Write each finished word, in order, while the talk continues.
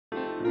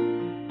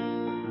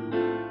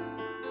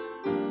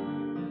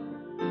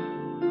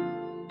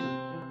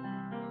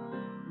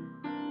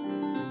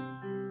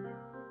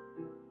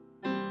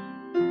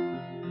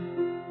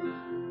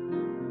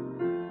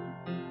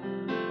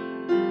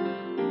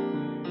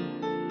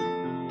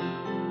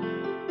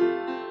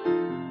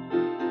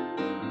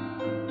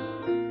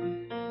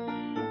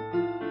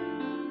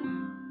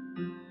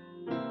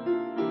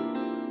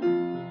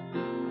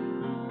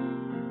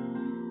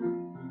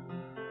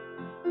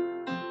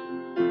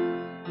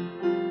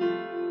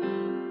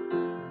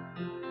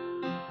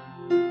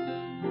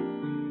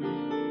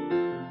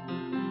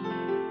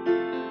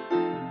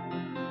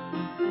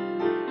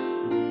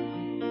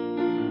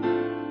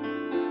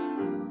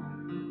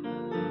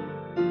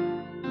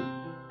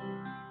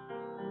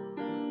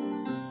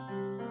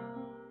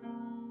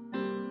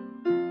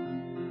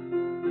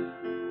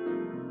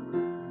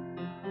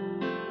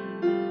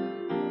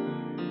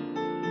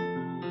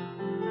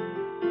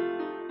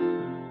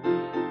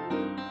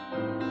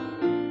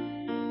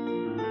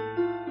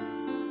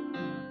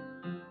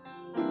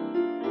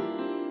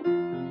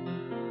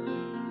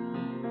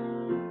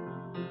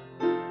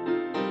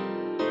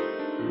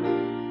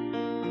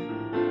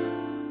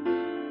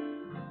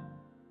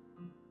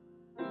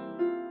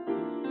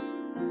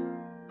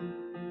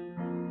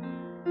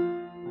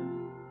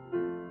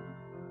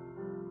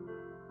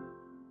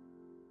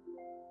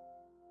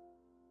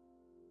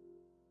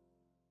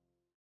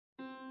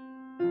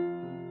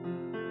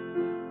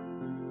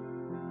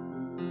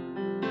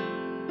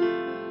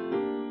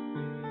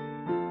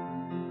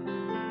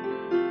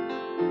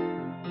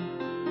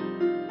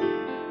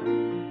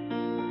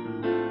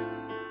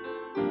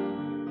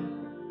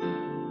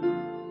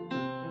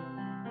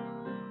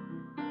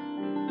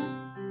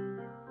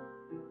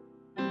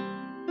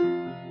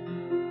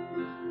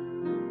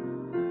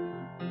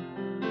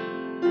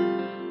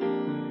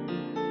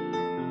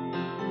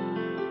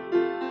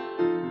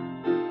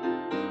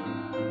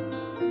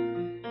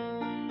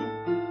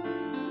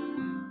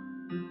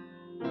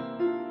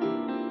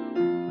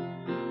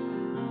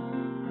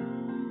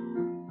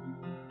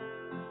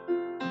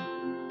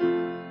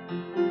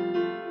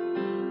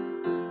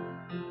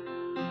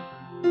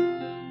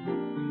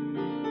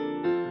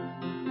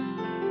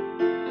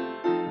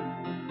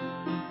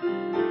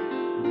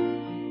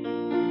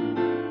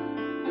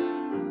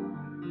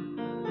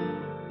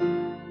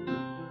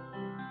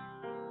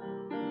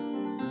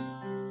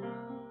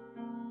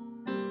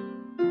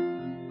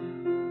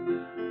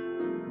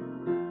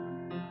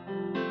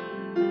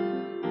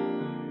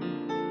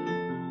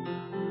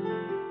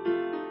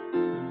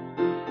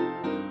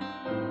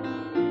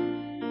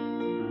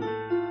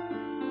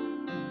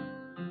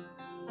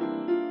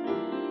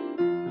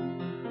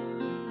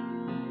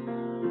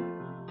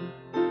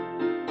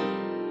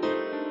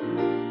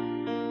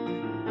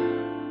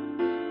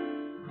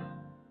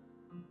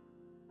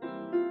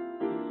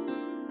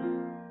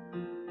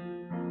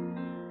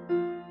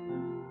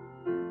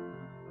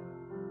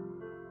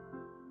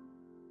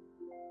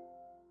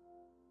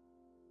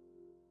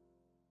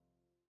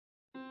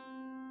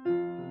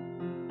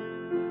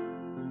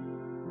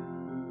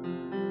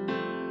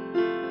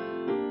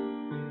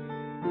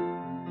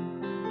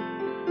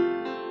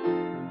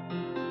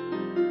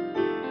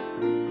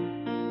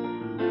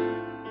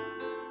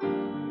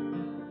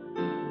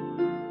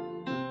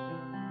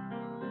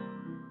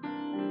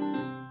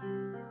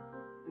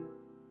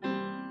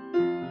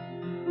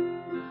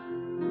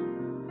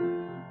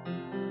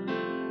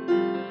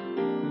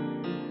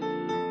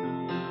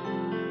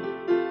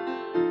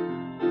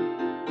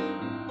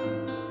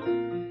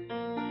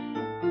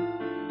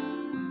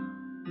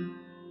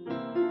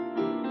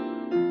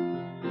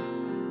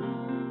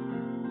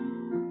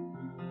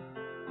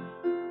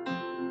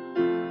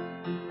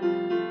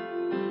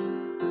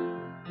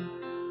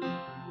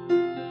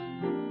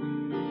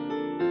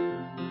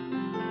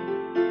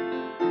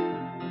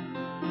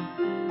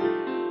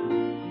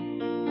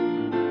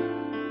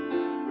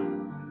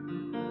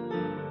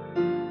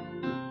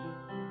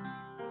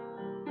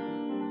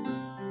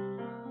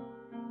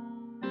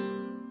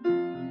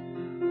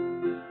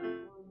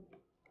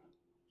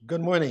Good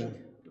morning.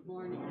 Good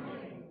morning.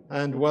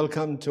 And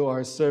welcome to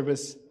our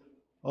service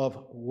of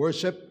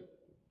worship.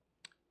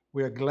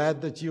 We are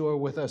glad that you are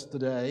with us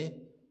today.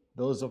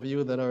 Those of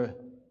you that are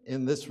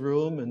in this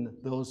room and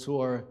those who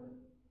are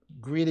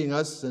greeting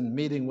us and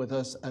meeting with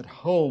us at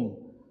home.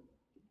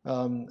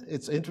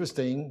 It's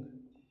interesting.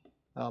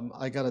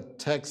 I got a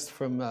text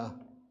from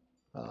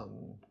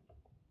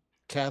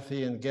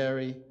Kathy and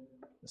Gary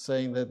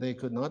saying that they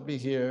could not be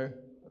here,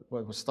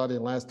 what was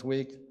starting last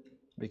week,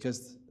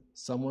 because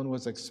someone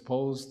was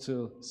exposed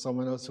to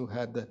someone else who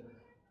had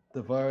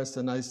the virus.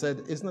 And I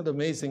said, isn't it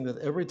amazing that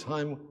every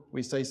time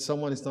we say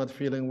someone is not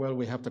feeling well,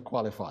 we have to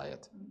qualify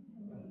it?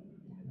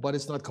 But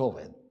it's not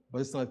COVID.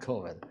 But it's not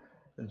COVID.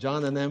 And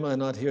John and Emma are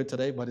not here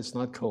today, but it's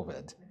not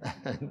COVID.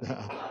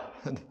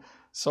 and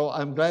so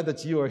I'm glad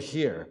that you are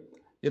here.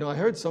 You know, I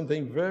heard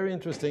something very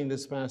interesting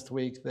this past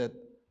week that,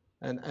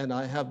 and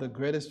I have the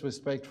greatest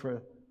respect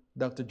for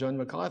Dr. John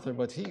MacArthur,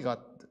 but he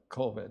got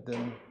COVID.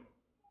 And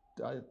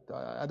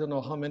I don't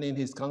know how many in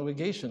his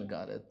congregation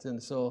got it. And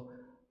so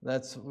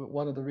that's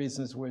one of the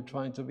reasons we're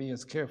trying to be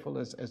as careful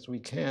as we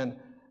can.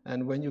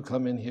 And when you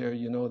come in here,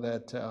 you know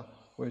that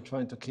we're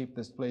trying to keep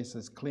this place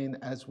as clean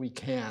as we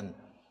can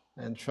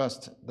and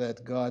trust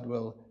that God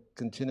will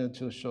continue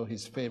to show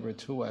his favor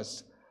to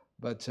us.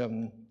 But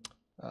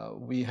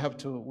we have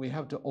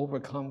to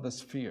overcome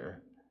this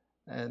fear.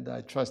 And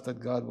I trust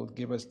that God will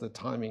give us the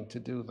timing to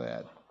do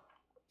that.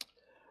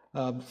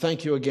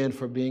 Thank you again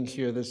for being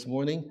here this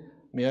morning.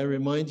 May I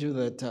remind you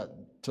that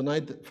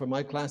tonight, for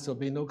my class, there'll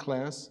be no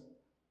class.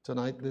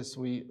 Tonight,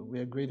 we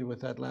agreed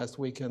with that last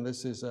weekend.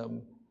 This is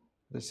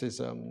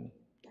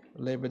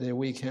Labor Day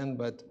weekend,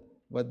 but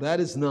that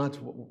is not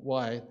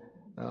why.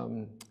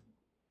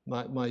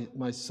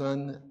 My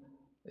son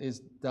is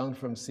down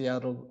from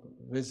Seattle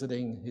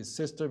visiting his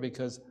sister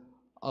because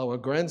our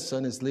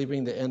grandson is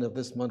leaving the end of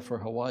this month for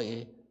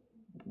Hawaii.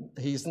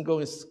 He isn't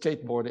going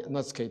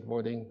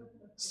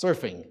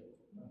surfing.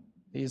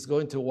 He's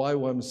going to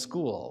YWAM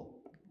school.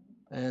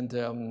 And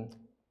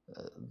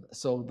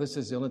so this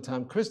is the only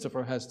time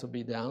Christopher has to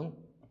be down.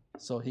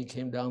 So he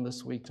came down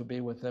this week to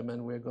be with them,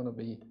 and we're going to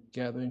be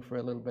gathering for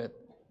a little bit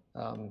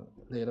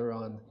later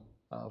on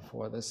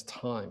for this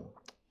time.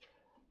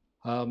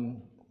 I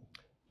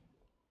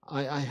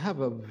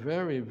have a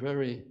very,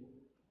 very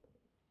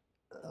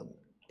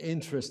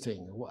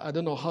interesting, I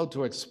don't know how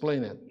to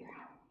explain it,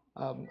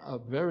 a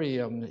very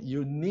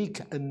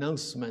unique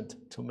announcement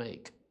to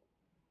make.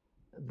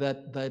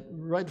 That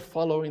right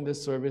following the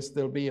service,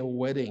 there'll be a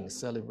wedding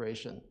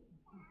celebration.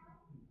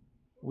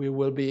 We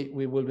will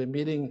be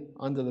meeting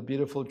under the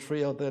beautiful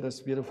tree out there this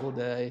beautiful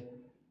day,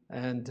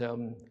 and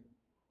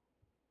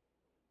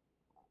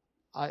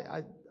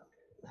I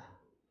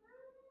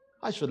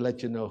should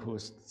let you know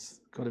who's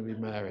going to be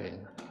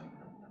marrying.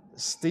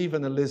 Steve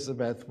and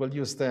Elizabeth, will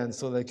you stand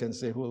so they can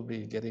say who will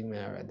be getting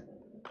married?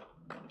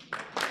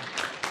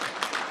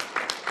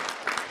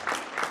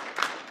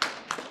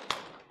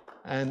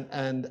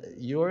 And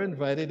you're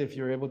invited, if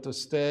you're able to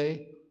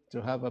stay, to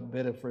have a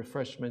bit of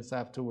refreshments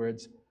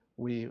afterwards.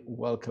 We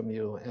welcome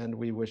you and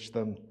we wish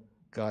them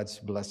God's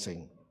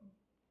blessing.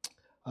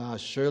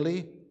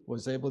 Shirley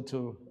was able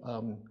to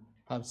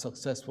have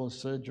successful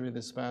surgery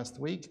this past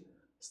week,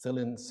 still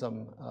in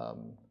some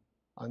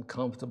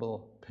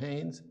uncomfortable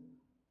pains.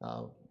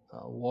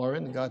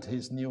 Warren got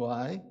his new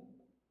eye,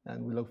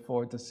 and we look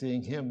forward to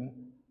seeing him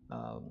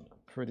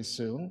pretty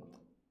soon.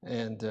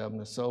 And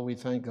so we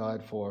thank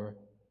God for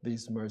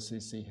these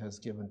mercies he has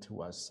given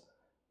to us.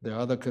 There are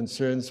other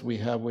concerns we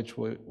have which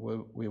we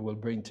will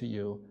bring to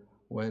you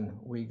when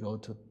we go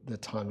to the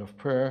time of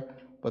prayer,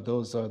 but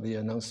those are the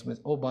announcements.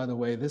 Oh, by the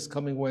way, this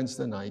coming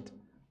Wednesday night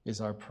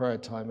is our prayer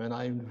time, and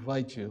I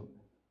invite you,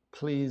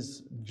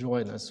 please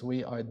join us.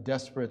 We are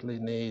desperately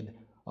in need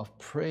of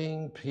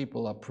praying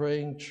people, of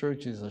praying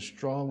churches, a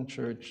strong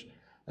church,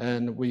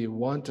 and we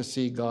want to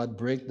see God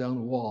break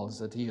down walls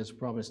that he has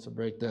promised to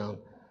break down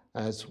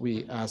as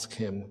we ask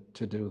him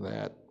to do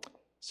that.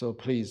 So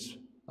please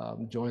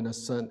join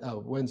us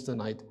Wednesday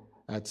night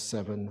at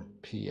 7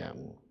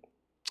 p.m.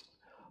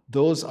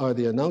 Those are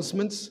the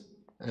announcements,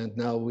 and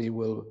now we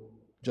will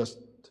just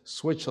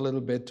switch a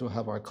little bit to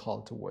have our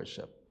call to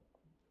worship.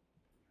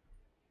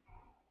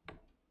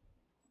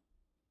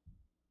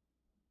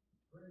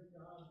 Praise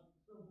God.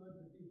 So good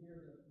to be here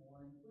this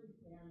morning. Please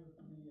stand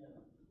with me as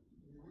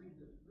we read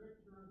the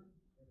scripture.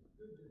 It's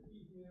good to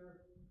be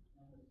here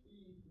and to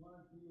see one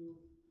of you,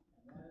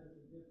 and that is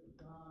the gift of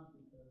God,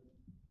 because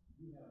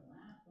you have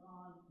masks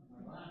on and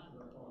my glasses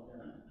are fogged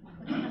up.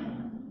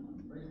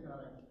 Praise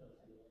God, I can still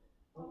see it.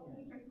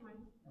 Okay.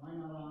 Am I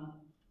not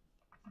on?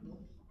 No.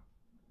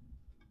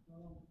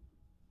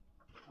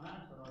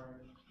 I'm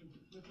sorry.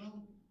 This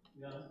one?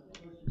 Yes.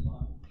 Push the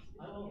button.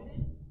 I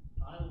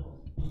will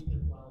speak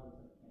as loud as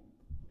I can.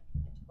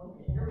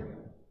 Okay, here we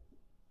go.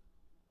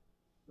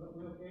 Look,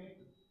 we okay?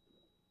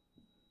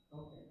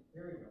 Okay,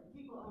 here we go.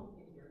 People almost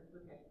can't hear. It's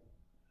okay.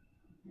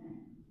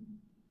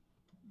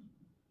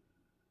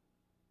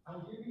 I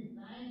will give you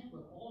thanks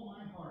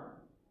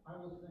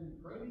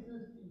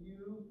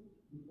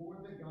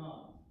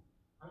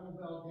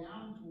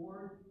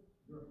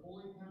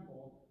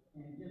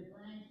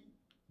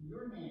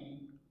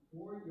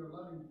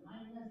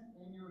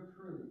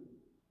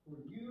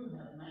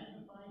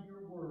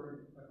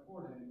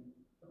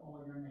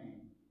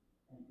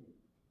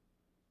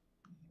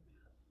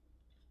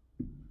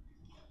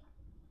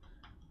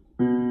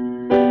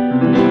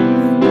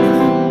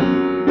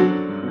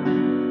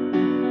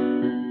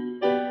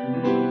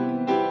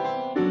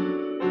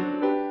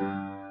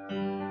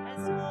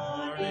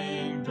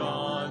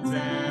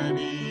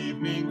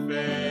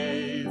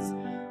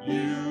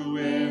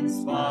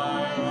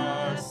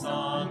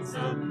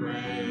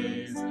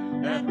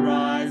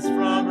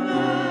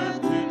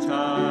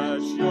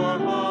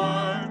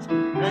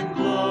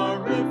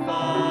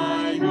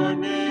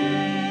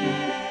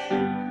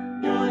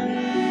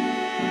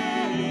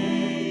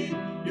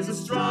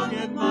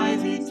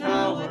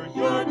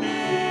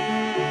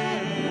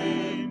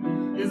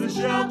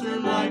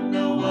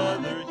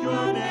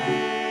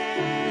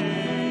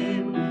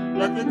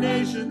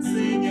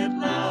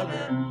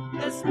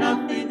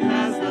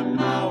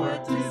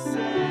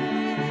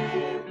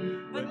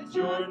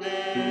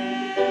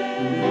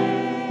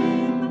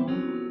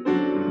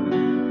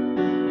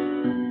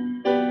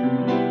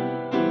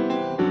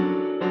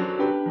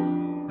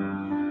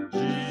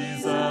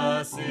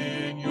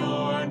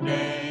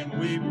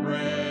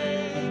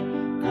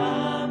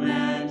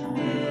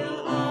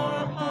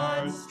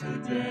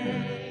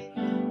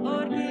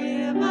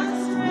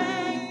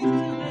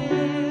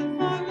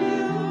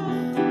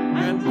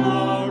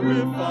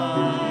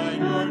glorify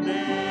your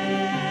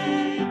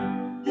name.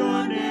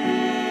 Your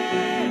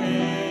name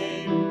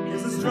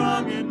is a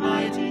strong and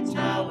mighty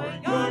tower.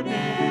 Your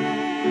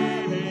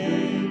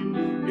name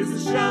is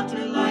a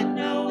shelter like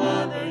no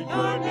other.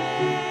 Your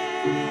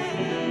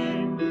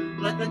name,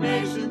 let the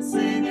nations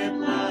sing it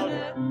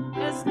louder,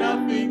 'cause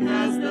nothing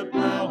has the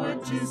power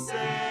to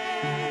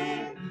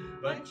save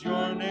but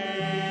your name.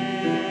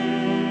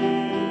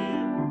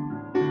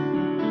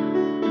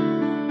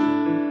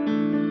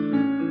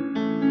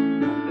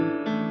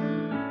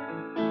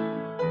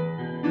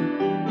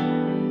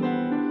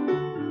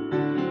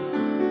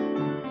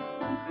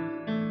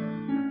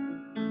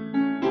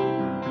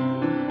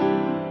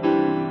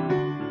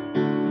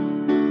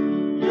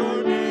 Your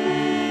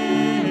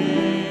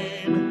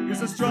name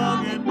is a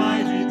strong and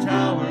mighty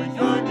tower.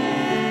 Your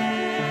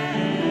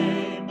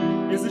name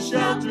is a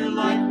shelter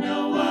like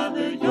no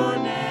other. Your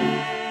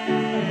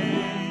name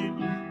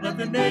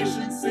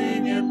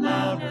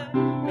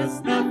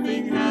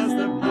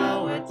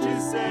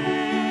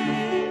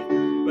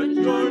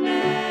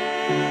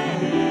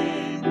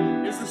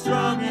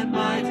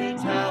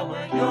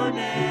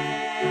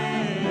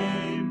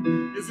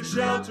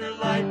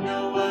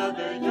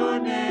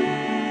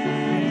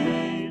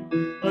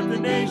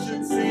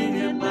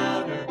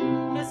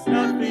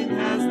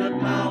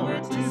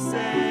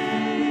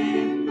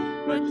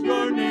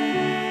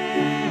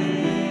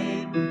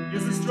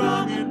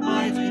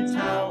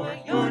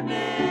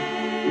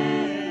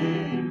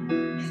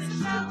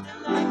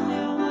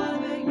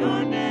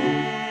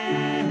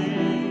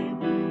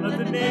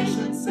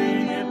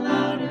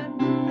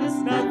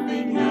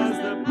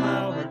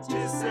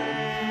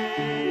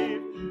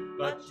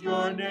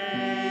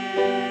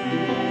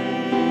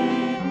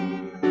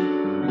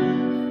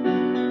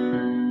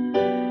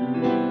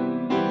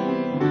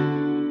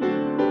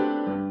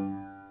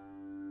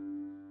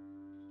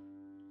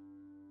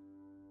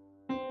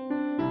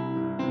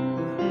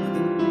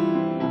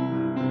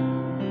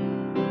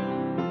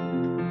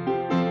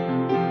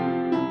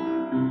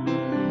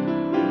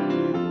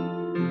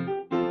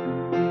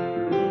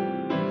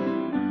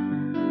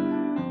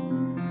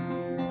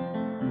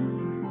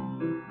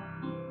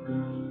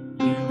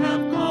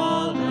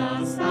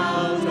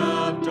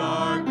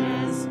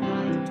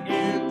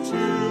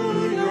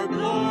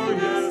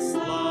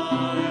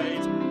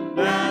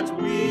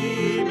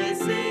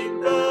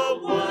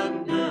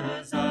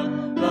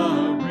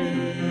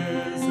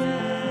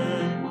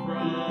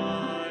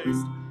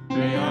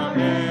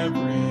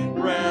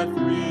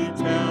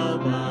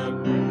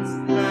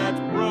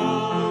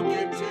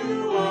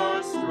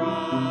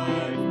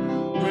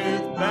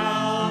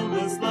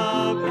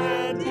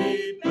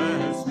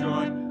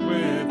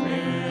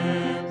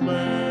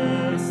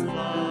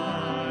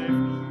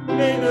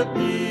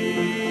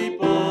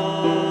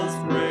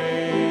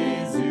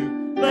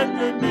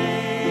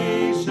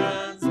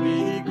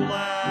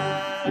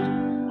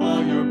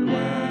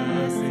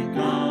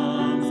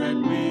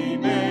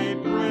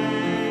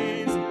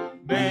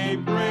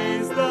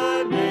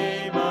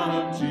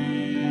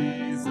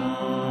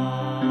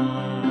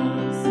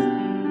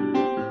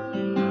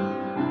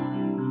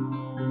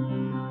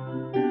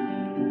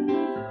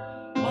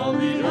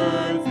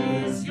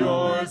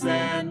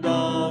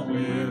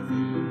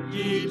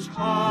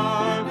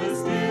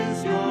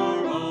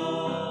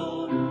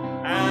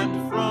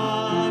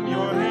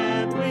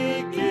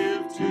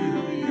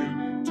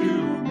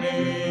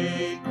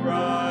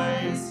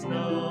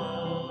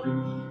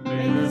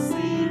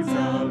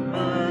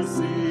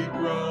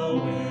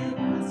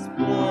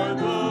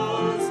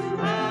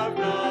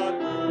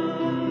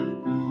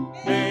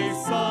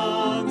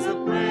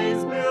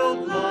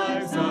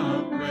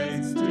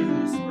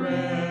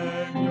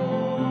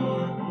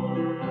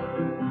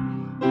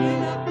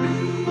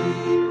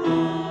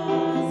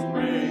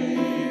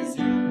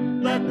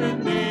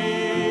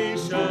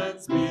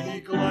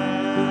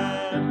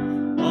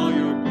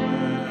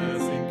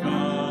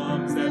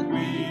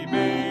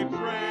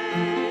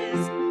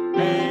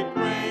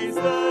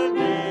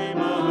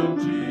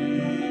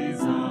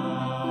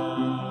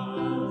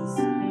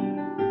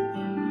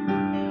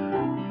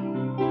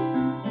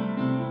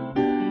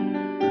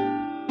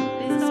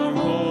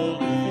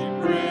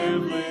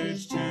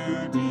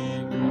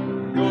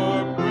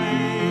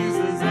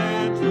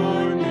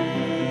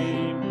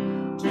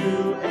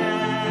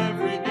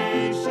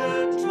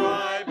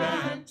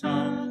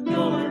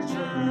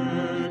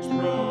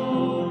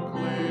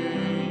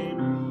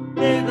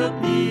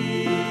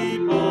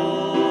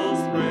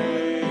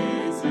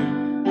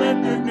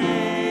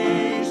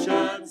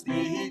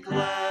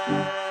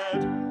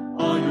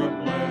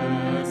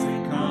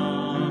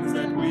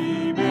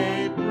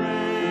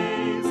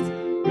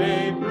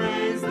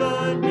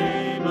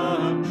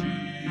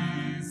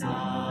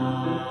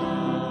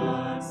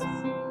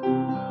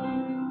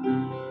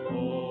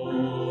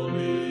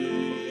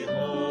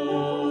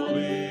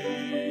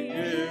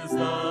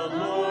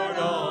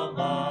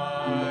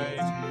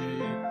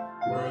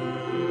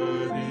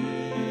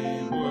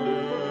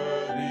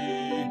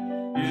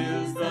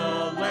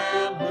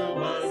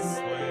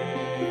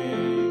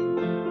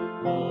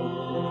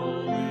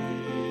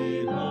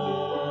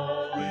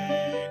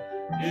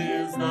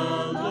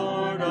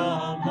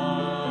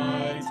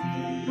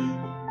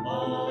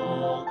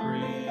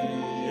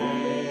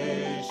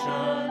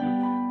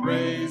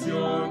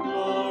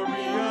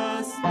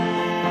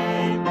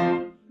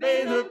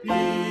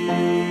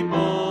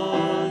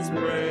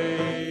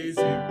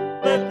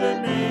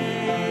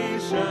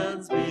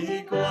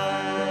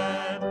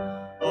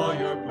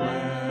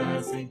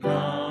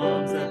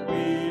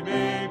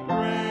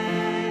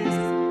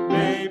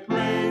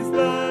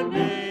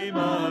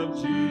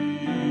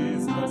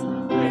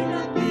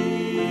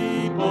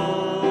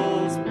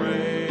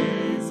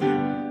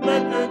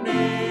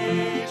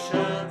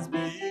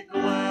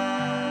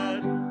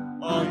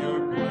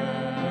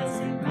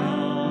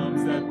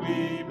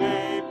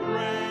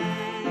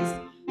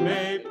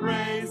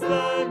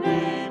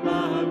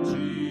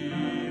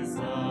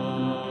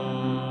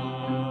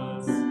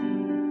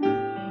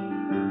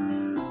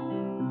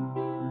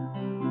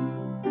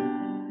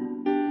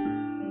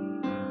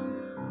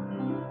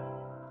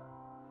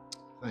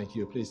Thank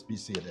you. Please be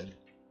seated.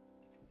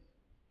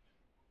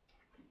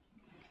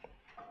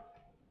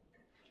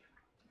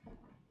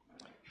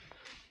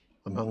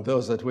 Among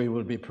those that we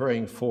will be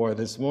praying for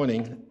this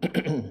morning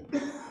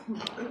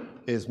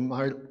is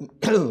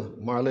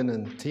Marlon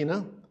and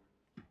Tina.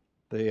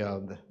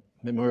 The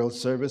memorial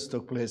service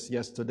took place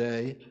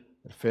yesterday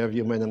at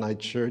Fairview Mennonite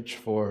Church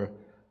for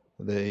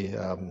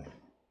the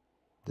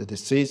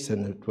deceased,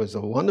 and it was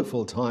a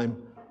wonderful time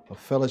of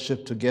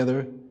fellowship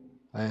together,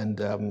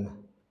 and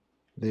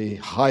the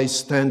high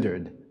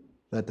standard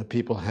that the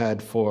people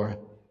had for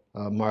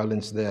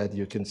Marlon's dad.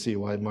 You can see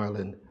why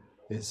Marlon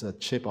is a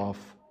chip off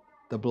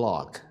the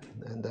block,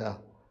 and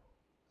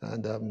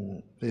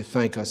they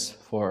thank us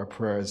for our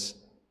prayers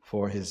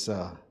for his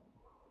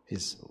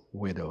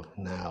widow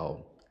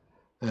now.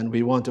 And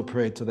we want to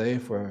pray today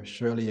for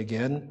Shirley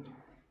again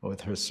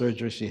with her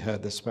surgery she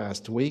had this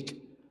past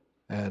week,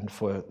 and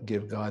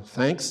give God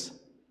thanks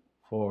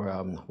for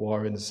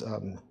Warren's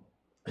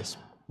this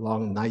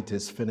long night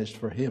is finished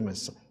for him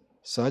as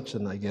such,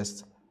 and I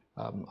guess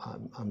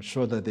I'm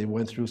sure that they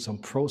went through some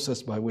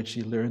process by which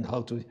he learned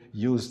how to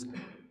use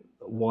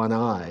one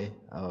eye,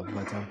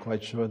 but I'm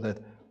quite sure that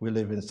we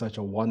live in such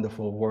a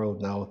wonderful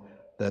world now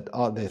that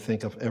they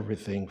think of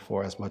everything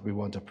for us, but we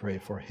want to pray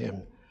for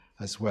him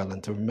as well,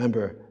 and to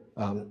remember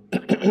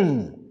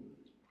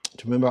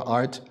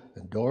Art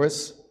and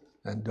Doris,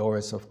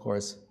 of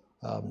course,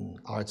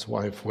 Art's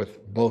wife,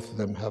 with both of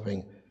them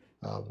having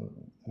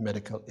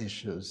medical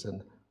issues,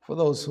 and for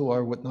those who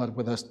are not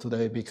with us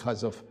today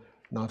because of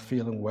not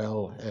feeling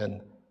well and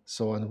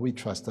so on, we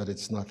trust that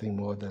it's nothing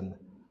more than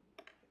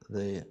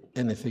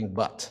anything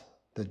but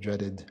the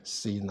dreaded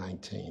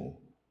C-19.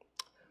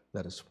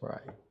 Let us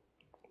pray.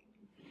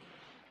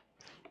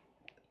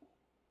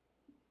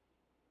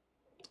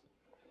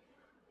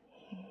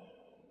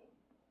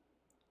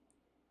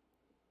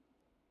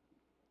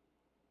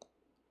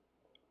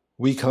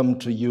 We come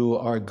to you,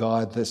 our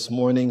God, this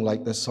morning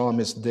like the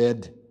psalmist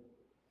did,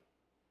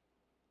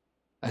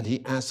 and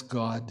he asked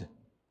God,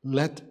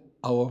 let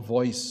our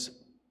voice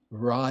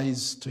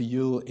rise to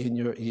you in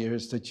your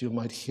ears that you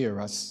might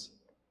hear us.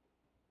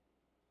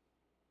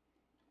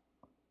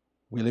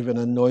 We live in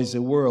a noisy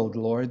world,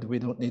 Lord. We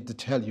don't need to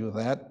tell you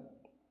that.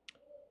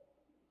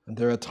 And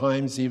there are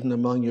times even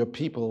among your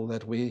people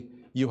that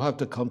you have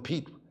to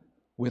compete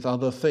with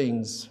other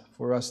things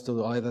for us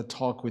to either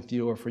talk with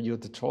you or for you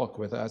to talk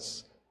with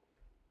us.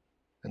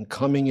 And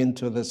coming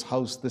into this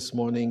house this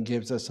morning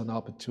gives us an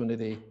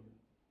opportunity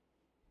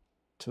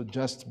to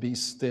just be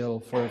still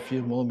for a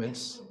few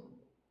moments,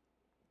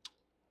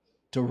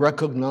 to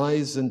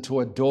recognize and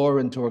to adore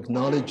and to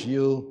acknowledge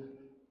you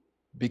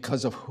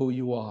because of who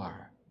you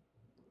are.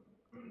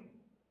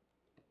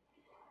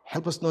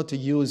 Help us not to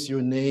use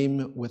your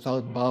name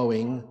without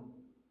bowing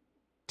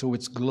to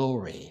its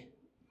glory.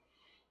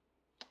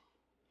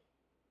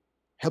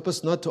 Help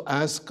us not to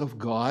ask of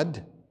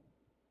God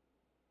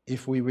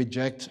if we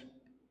reject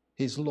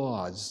his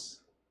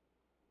laws.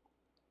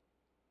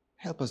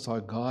 Help us,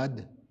 our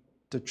God,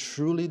 to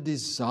truly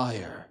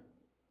desire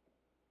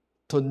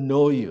to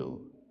know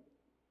you,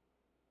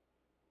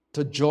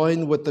 to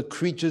join with the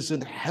creatures in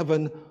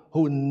heaven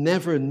who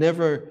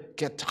never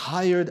get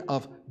tired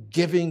of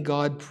giving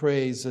God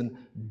praise and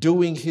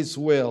doing his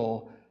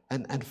will.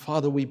 And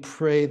Father, we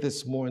pray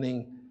this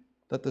morning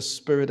that the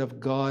Spirit of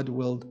God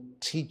will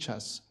teach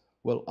us,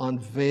 will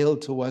unveil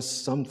to us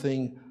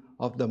something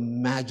of the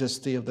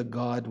majesty of the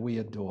God we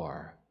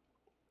adore.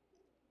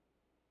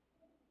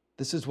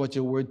 This is what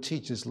your word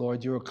teaches,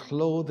 Lord. You are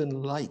clothed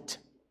in light.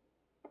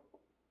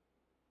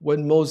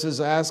 When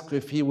Moses asked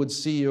if he would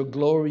see your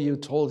glory, you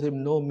told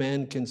him, no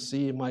man can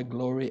see my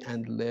glory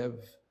and live.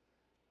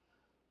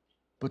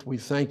 But we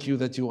thank you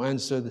that you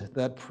answered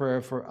that prayer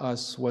for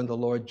us when the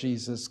Lord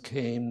Jesus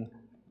came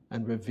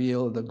and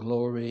revealed the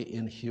glory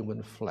in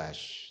human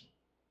flesh.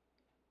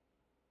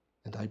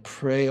 And I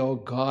pray, oh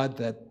God,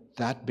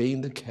 that being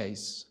the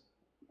case,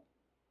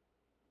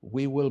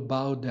 we will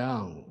bow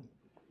down.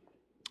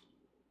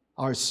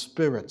 Our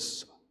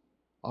spirits,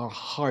 our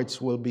hearts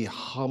will be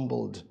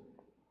humbled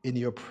in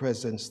your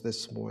presence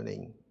this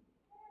morning.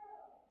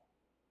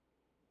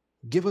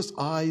 Give us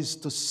eyes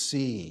to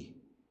see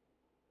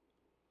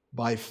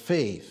by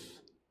faith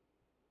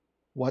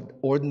what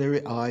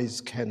ordinary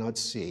eyes cannot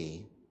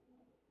see,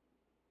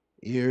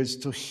 ears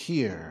to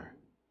hear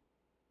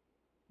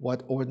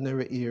what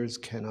ordinary ears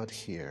cannot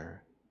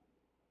hear.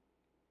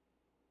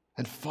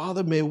 And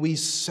Father, may we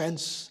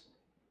sense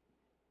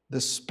the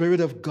Spirit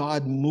of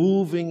God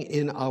moving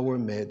in our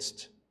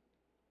midst,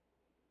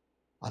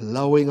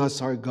 allowing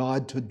us, our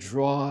God, to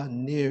draw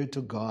near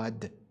to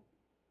God,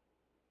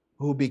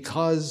 who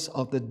because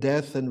of the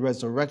death and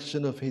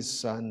resurrection of his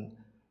Son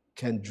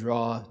can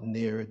draw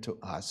near to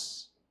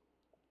us.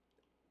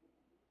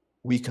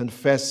 We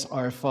confess,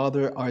 our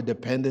Father, our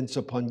dependence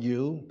upon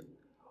you.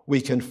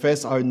 We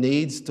confess our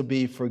needs to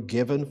be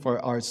forgiven for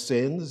our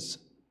sins,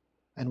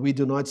 and we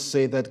do not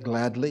say that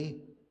gladly.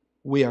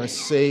 We are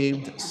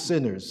saved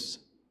sinners.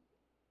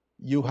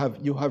 You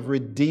have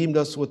redeemed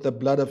us with the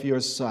blood of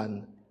your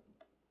Son.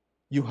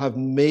 You have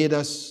made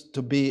us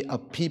to be a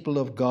people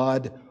of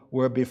God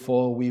where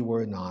before we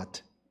were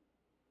not.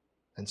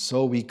 And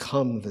so we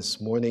come this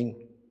morning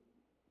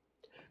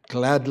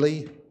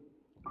gladly,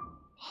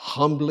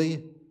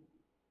 humbly,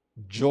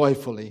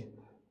 joyfully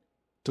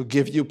to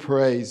give you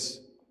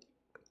praise.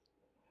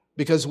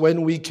 Because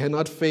when we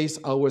cannot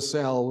face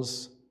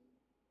ourselves,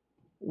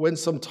 when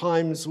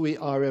sometimes we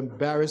are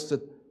embarrassed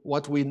at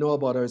what we know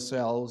about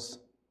ourselves,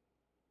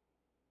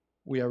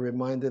 we are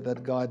reminded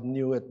that God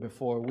knew it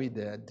before we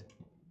did.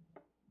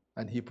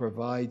 And he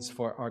provides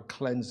for our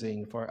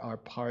cleansing, for our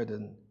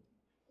pardon.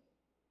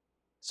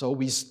 So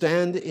we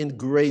stand in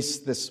grace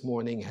this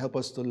morning. Help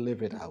us to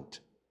live it out.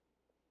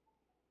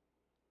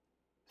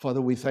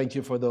 Father, we thank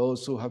you for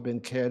those who have been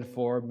cared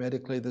for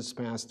medically this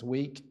past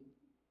week,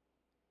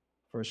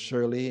 for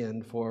Shirley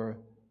and for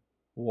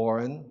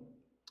Warren.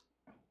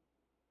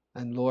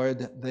 And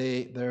Lord,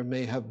 there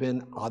may have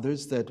been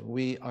others that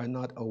we are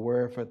not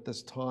aware of at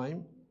this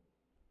time,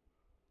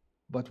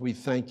 but we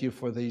thank you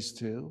for these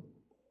two.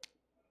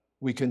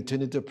 We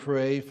continue to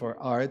pray for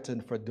Art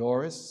and for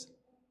Doris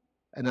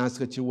and ask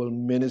that you will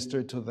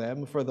minister to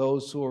them. For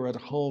those who are at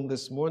home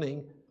this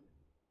morning,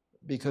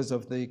 because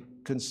of the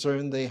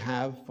concern they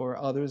have for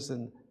others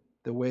and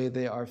the way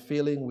they are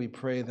feeling, we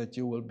pray that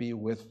you will be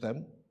with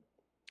them.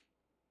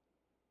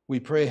 We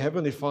pray,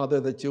 Heavenly Father,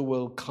 that you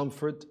will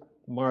comfort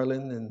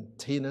Marlon and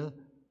Tina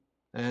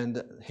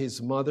and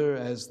his mother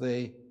as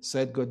they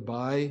said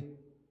goodbye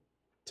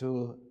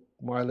to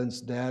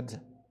Marlon's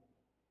dad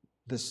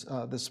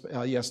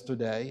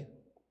yesterday.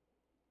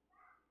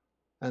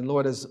 And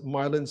Lord, as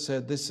Marlon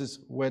said, this is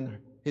when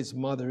his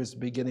mother is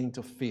beginning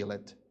to feel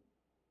it.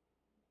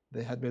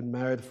 They had been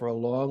married for a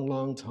long,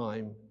 long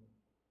time.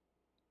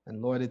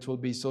 And Lord, it will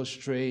be so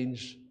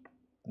strange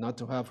not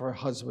to have her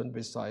husband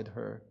beside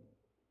her.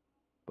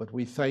 But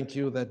we thank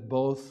you that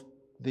both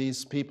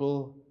these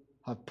people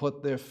have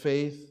put their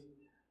faith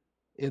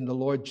in the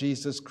Lord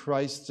Jesus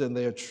Christ, and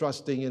they are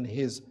trusting in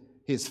his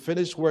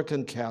finished work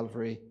on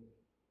Calvary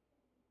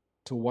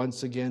to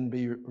once again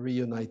be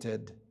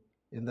reunited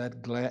in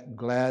that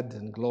glad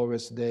and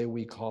glorious day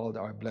we called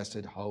our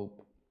blessed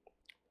hope.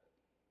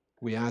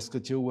 We ask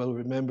that you will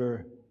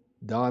remember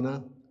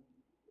Donna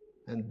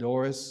and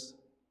Doris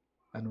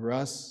and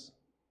Russ.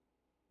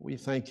 We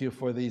thank you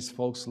for these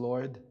folks,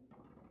 Lord.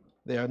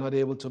 They are not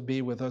able to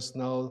be with us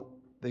now.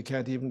 They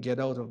can't even get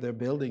out of their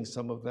building,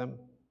 some of them.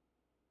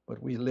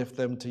 But we lift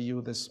them to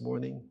you this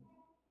morning.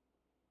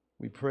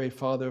 We pray,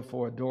 Father,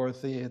 for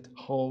Dorothy at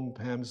home,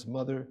 Pam's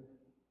mother,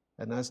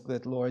 and ask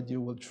that, Lord, you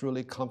will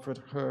truly comfort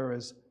her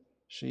as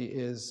she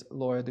is,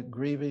 Lord,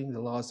 grieving the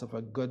loss of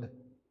a good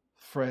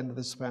friend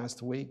this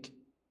past week.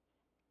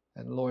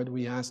 And Lord,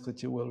 we ask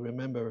that you will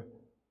remember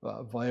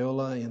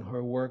Viola in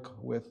her work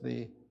with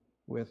the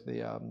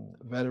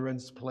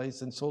Veterans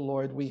Place. And so,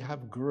 Lord, we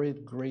have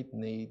great, great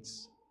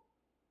needs.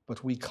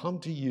 But we come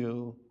to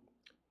you.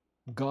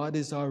 God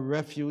is our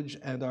refuge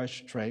and our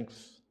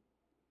strength.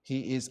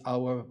 He is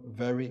our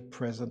very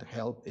present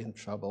help in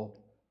trouble.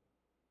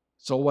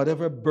 So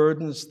whatever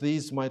burdens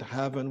these might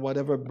have and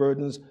whatever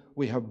burdens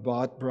we have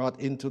brought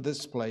into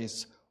this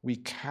place, we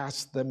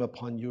cast them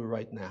upon you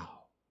right now.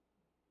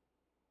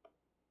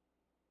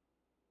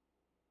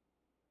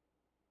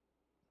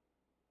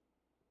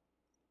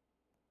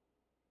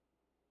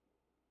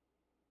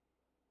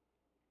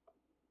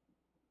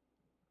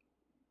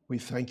 We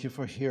thank you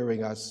for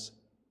hearing us.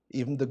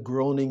 Even the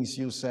groanings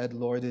you said,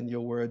 Lord, in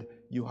your word,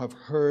 you have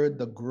heard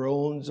the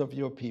groans of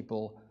your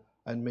people,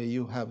 and may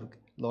you have,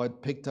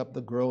 Lord, picked up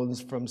the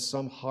groans from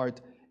some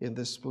heart in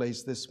this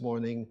place this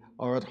morning,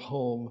 or at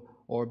home,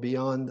 or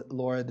beyond,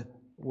 Lord,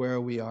 where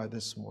we are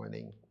this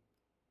morning.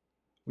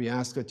 We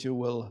ask that you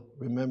will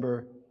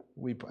remember,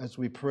 as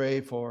we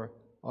pray for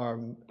our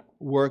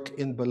work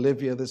in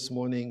Bolivia this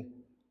morning,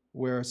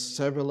 where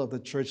several of the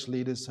church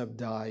leaders have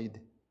died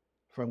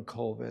from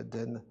COVID,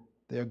 and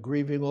they're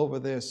grieving over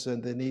this,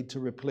 and they need to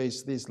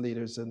replace these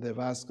leaders, and they've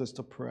asked us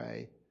to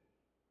pray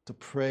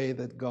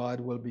that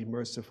God will be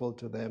merciful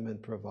to them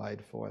and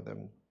provide for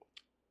them.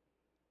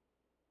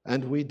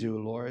 And we do,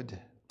 Lord.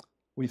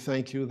 We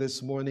thank you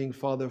this morning,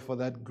 Father, for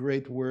that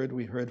great word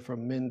we heard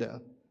from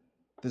Minda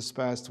this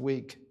past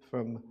week,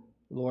 from,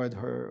 Lord,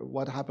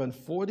 what happened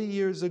 40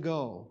 years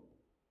ago.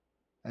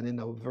 And in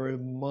a very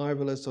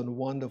marvelous and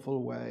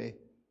wonderful way,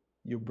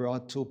 you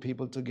brought two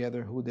people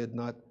together who did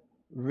not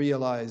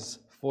realize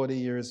 40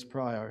 years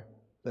prior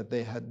that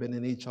they had been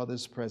in each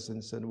other's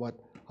presence, and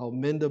how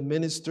Minda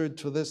ministered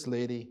to this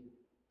lady,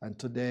 and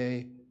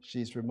today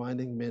she's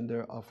reminding Minda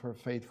of her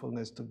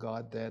faithfulness to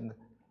God then.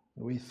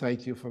 We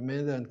thank you for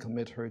Minda and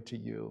commit her to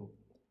you.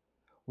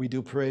 We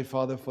do pray,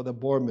 Father, for the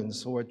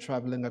Bormans who are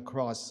traveling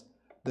across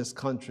this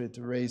country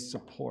to raise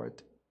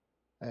support.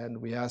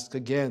 And we ask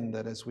again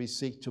that as we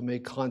seek to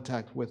make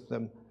contact with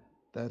them,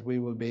 that we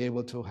will be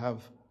able to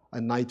have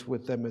a night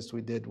with them as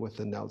we did with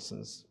the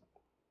Nelsons.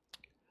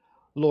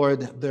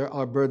 Lord, there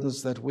are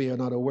burdens that we are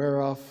not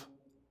aware of,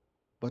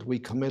 but we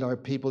commit our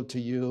people to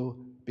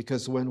you,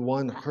 because when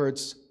one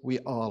hurts, we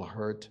all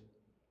hurt.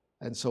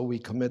 And so we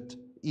commit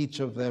each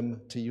of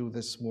them to you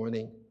this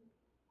morning.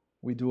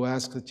 We do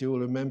ask that you will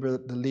remember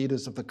the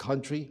leaders of the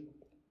country.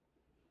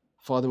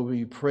 Father,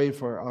 we pray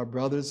for our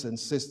brothers and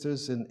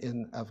sisters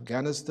in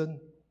Afghanistan,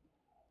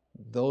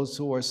 those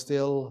who are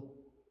still,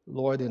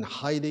 Lord, in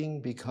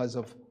hiding because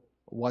of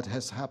what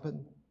has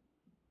happened.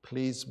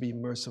 Please be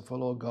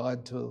merciful, O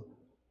God, to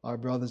our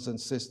brothers and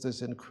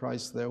sisters in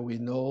Christ there. We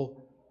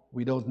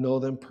don't know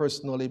them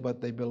personally,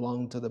 but they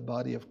belong to the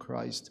body of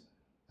Christ.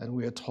 And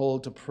we are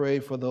told to pray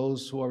for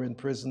those who are in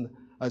prison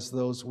as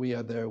though we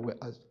are there with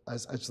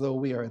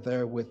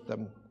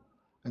them.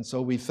 And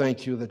so we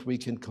thank you that we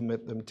can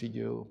commit them to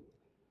you.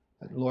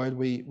 And Lord,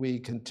 we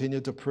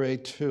continue to pray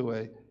too.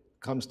 It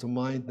comes to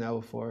mind now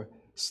for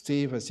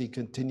Steve as he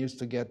continues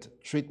to get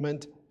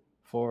treatment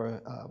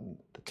for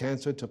the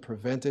cancer, to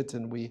prevent it.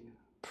 And we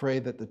pray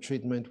that the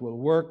treatment will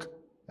work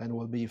and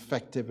will be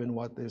effective in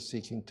what they're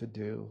seeking to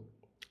do.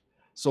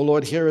 So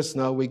Lord, hear us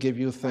now. We give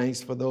you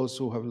thanks for those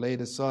who have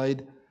laid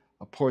aside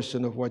a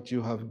portion of what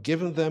you have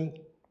given them.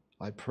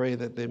 I pray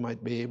that they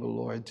might be able,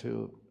 Lord,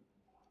 to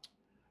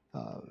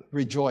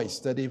rejoice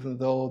that even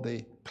though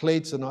the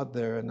plates are not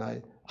there, and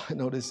I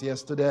noticed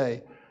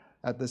yesterday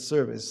at the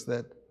service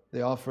that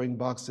the offering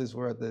boxes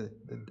were at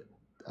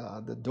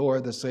the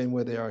door the same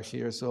way they are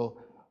here. So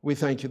we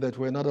thank you that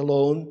we're not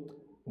alone.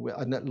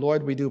 And that,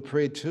 Lord, we do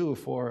pray too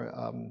for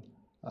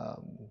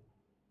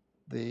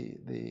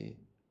the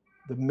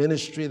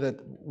ministry that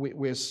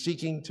we're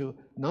seeking to,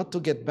 not to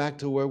get back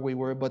to where we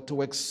were, but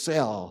to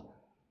excel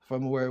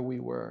from where we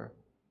were.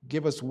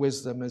 Give us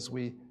wisdom as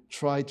we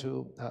try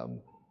to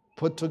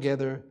put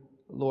together,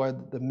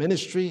 Lord, the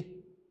ministry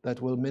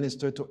that will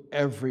minister to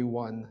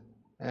everyone,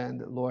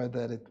 and Lord,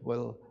 that it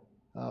will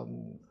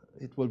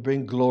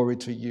bring glory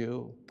to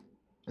you.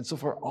 And so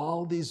for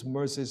all these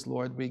mercies,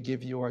 Lord, we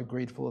give you our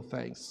grateful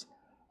thanks,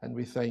 and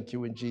we thank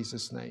you in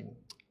Jesus' name.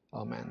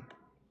 Amen.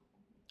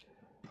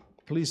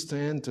 Please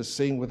stand to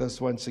sing with us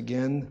once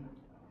again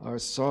our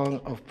song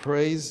of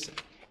praise.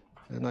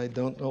 And I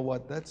don't know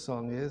what that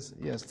song is.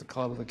 Yes, the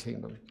Call of the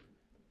Kingdom.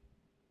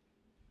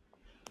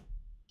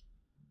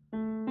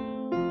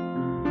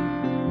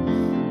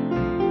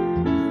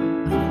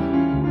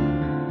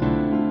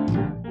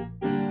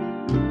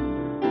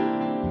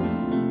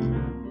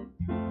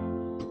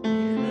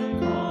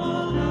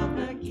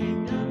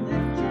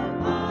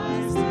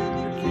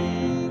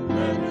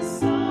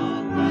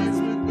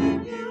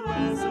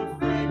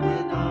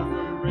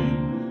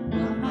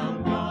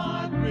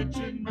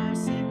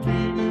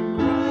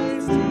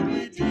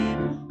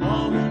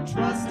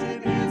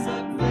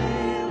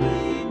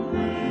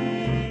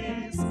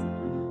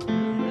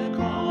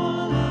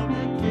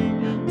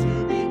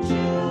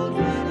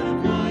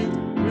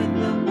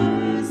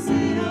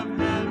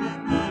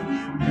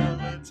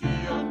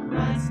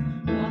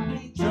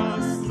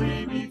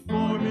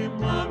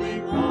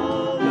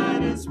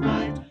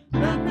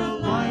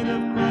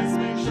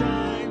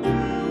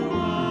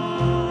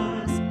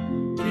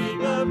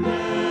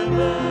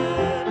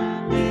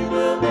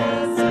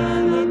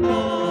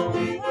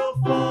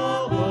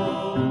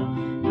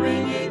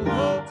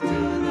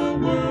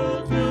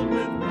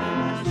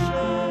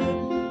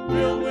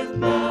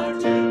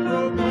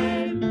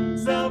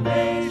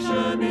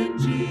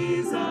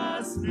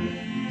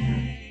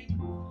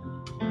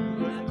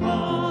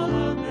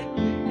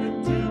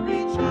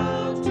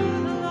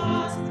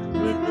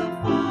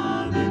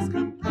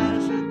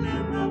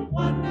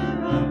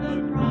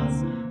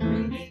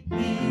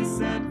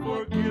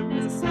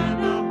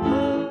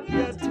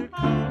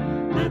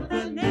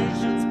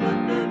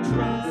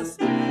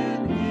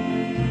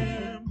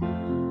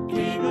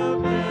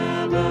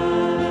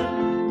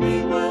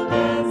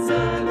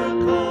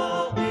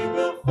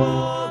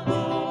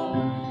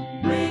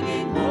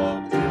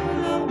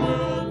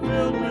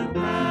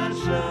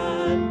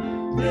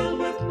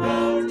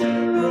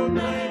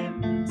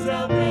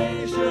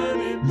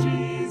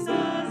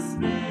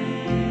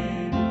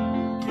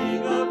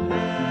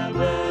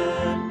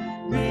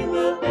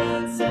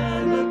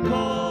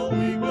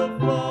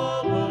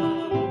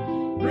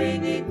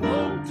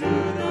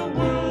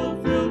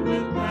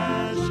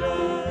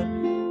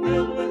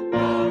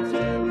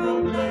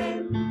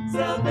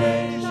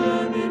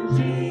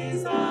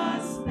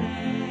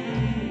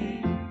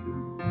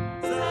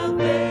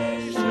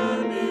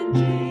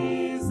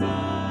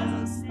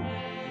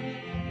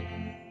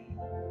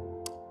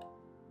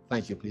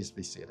 Thank you. Please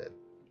be seated.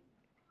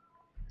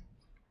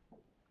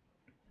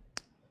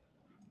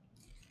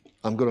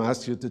 I'm going to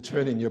ask you to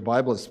turn in your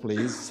Bibles,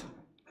 please,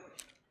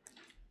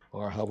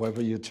 or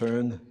however you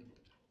turn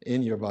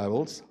in your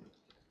Bibles,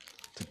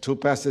 to two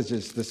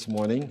passages this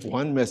morning,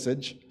 one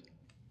message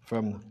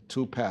from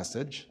two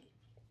passages.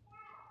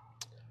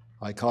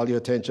 I call your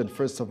attention,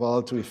 first of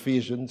all, to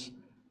Ephesians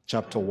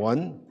chapter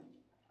 1.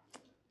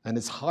 And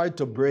it's hard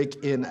to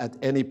break in at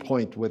any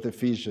point with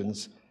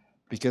Ephesians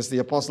because the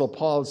Apostle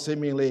Paul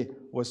seemingly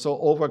was so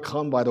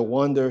overcome by the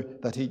wonder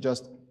that he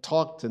just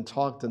talked and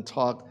talked and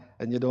talked,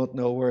 and you don't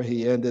know where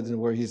he ended and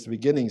where he's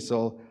beginning.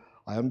 So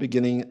I am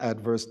beginning at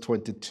verse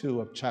 22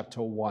 of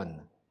chapter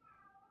 1.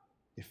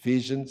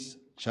 Ephesians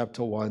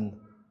chapter 1,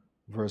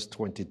 verse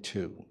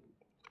 22.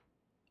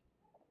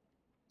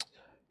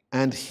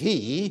 And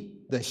he,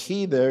 the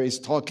he there is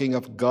talking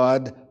of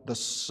God, the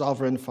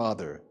sovereign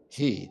Father.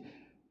 He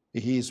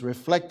is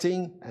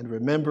reflecting and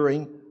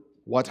remembering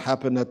what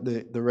happened at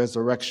the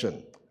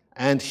resurrection.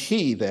 And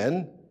he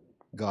then,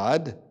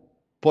 God,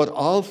 put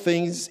all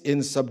things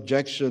in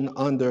subjection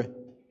under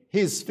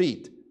his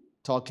feet,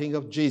 talking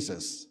of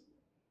Jesus.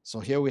 So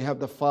here we have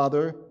the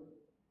Father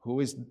who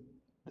is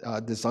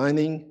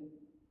designing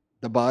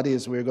the body,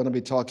 as we're going to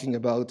be talking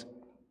about,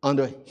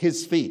 under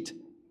his feet,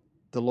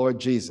 the Lord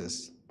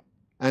Jesus,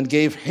 and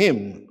gave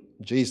him,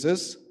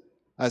 Jesus,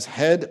 as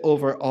head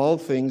over all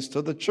things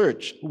to the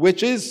church,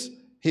 which is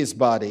his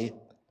body,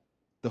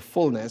 the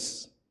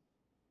fullness,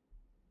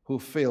 who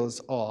fills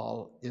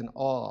all in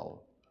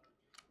all.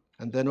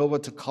 And then over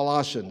to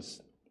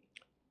Colossians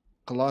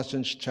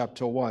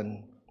chapter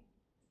 1.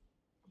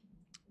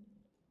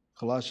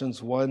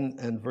 Colossians 1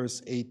 and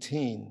verse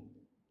 18.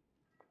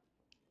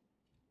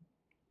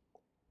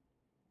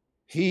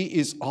 He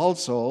is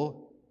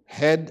also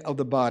head of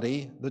the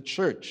body, the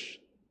church.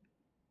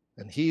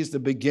 And he is the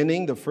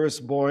beginning, the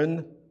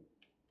firstborn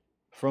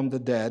from the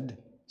dead,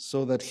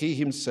 so that he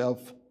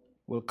himself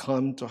will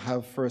come to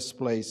have first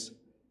place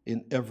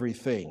in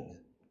everything.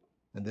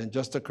 And then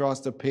just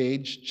across the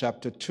page,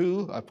 chapter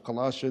 2 of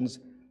Colossians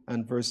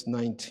and verse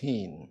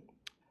 19.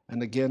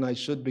 And again, I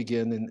should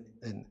begin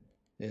in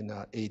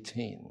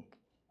 18.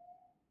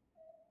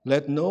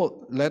 Let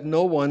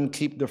no one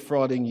keep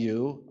defrauding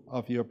you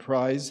of your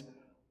prize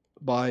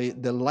by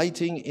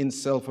delighting in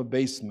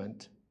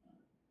self-abasement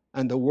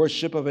and the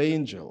worship of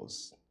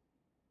angels,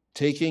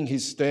 taking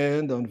his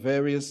stand on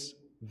various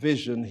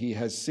vision he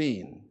has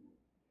seen,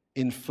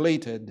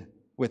 inflated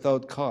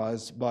without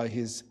cause by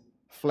his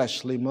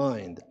fleshly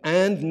mind,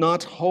 and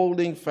not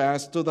holding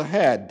fast to the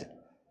head,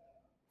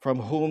 from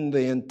whom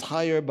the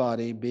entire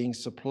body, being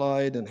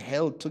supplied and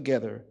held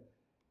together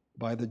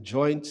by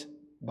joints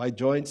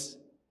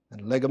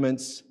and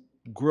ligaments,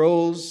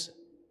 grows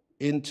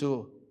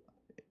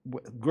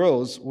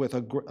with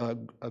a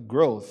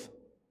growth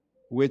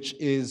which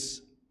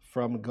is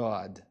from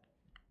God.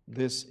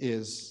 This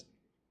is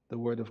the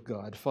word of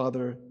God.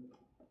 Father,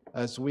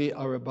 as we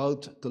are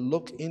about to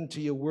look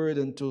into your word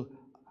and to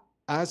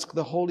ask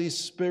the Holy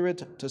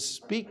Spirit to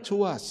speak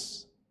to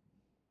us,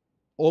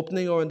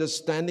 opening our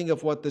understanding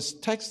of what this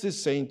text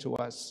is saying to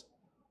us,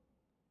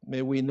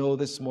 may we know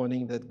this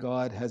morning that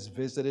God has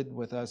visited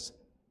with us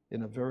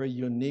in a very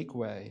unique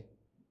way,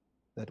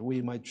 that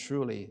we might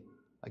truly,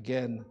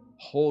 again,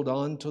 hold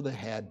on to the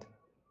head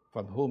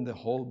from whom the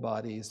whole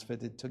body is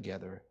fitted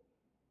together.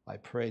 I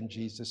pray in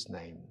Jesus'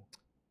 name.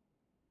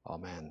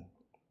 Amen.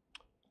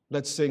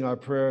 Let's sing our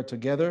prayer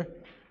together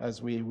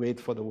as we wait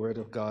for the word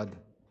of God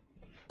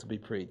to be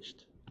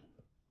preached.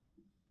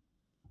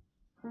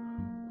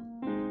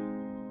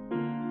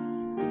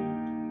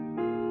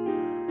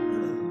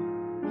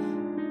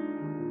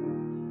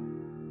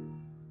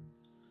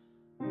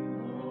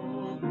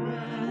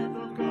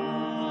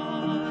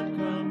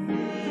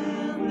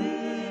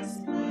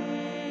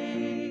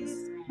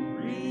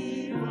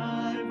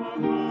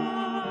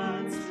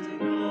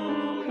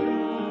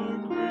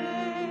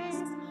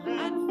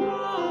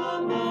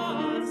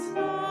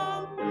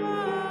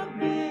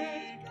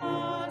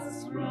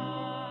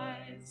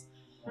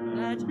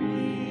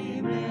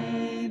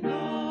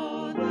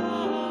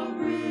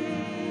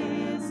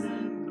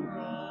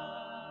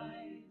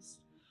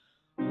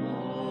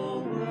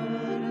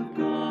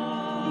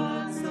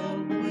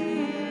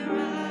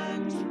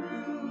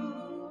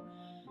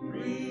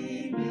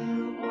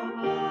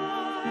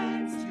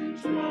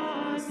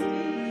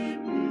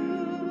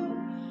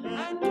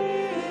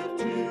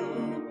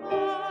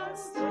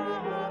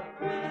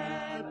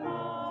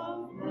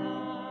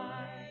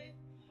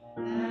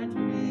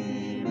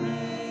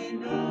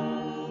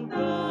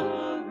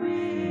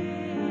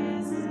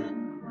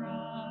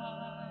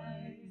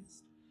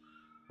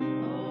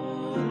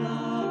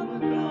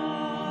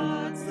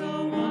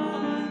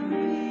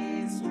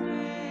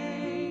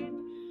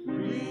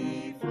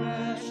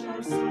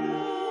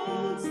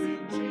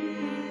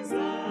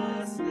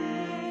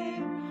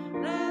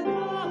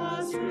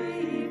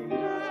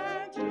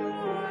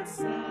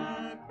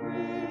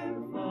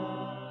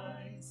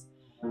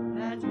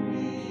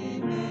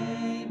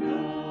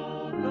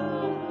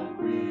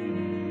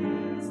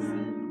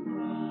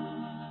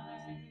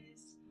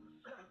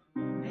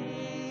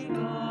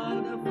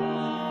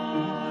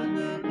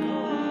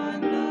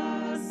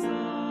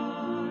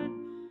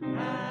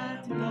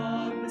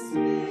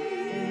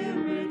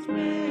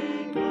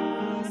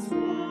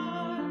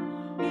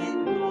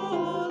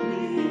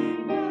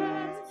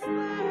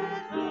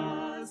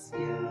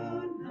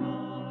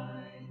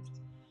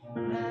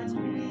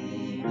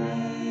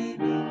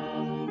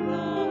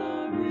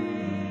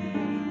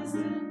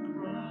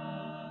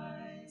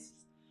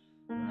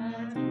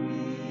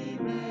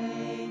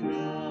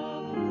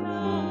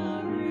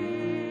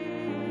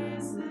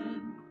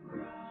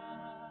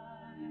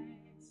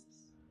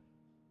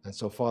 And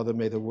so, Father,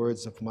 may the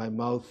words of my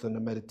mouth and the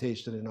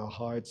meditation in our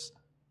hearts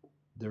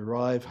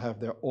have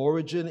their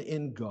origin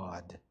in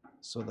God,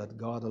 so that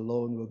God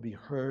alone will be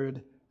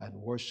heard and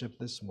worshiped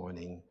this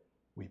morning.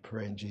 We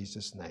pray in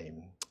Jesus'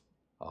 name.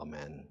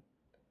 Amen.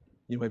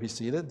 You may be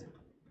seated.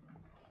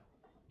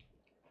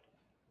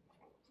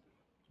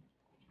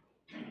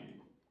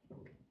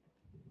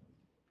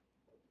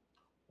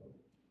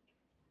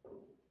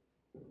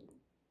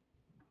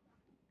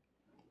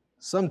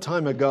 Some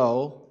time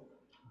ago,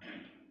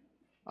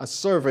 a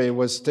survey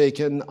was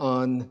taken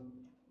on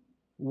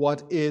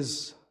what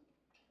is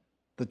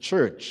the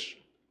church.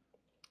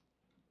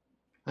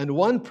 And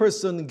one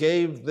person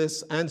gave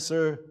this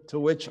answer to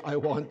which I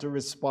want to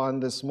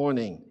respond this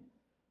morning.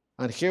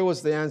 And here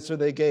was the answer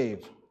they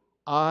gave.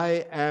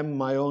 I am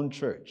my own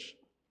church.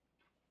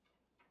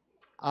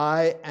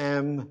 I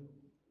am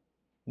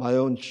my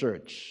own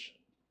church.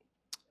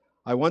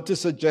 I want to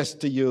suggest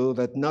to you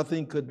that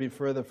nothing could be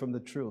further from the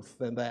truth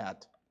than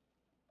that.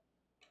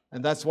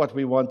 And that's what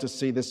we want to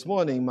see this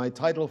morning. My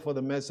title for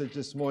the message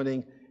this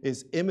morning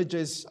is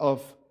Images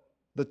of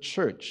the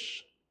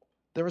Church.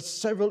 There are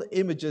several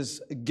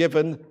images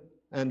given,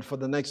 and for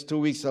the next 2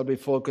 weeks I'll be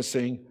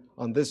focusing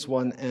on this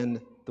one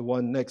and the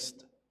one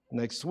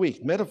next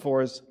week.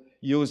 Metaphors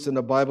used in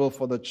the Bible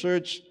for the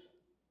church: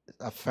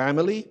 a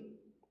family,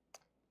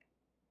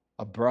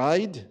 a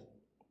bride,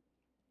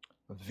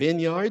 a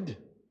vineyard,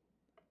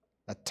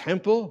 a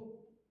temple,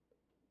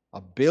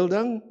 a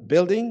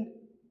building,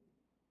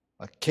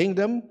 a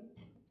kingdom,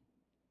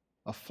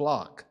 a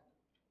flock.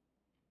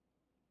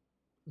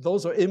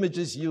 Those are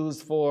images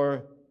used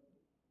for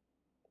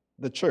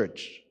the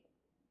church.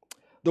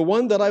 The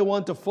one that I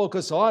want to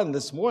focus on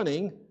this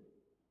morning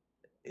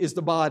is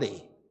the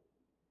body.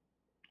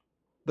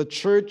 The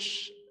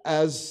church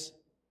as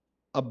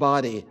a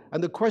body.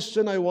 And the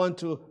question I want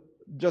to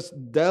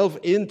just delve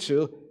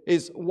into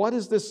is, what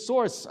is the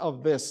source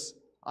of this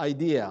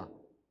idea?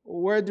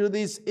 Where do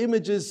these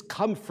images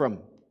come from?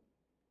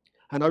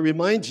 And I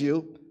remind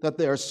you that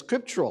they are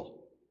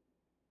scriptural.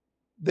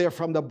 They're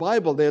from the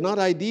Bible. They're not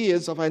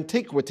ideas of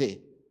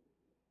antiquity.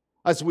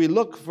 As we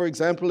look, for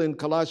example, in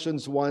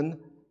Colossians 1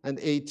 and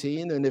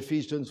 18 and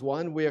Ephesians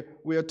 1,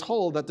 we are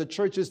told that the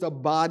church is the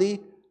body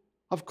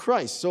of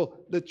Christ. So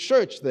the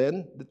church,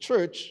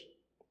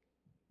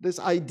 this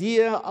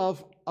idea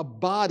of a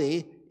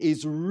body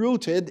is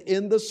rooted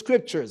in the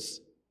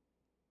scriptures.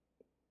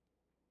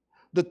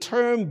 The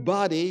term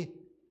body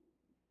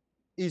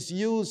is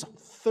used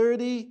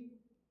 30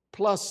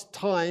 plus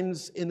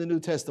times in the New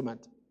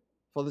Testament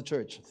for the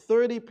church.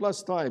 30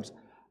 plus times.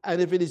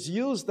 And if it is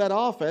used that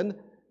often,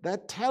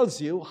 that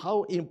tells you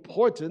how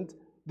important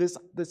this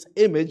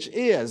image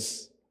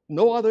is.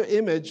 No other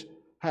image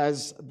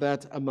has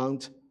that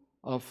amount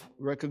of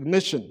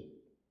recognition.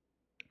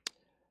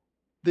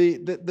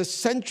 The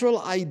central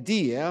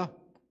idea,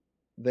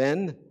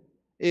 then,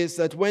 is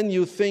that when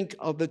you think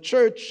of the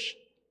church,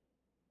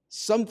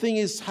 something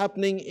is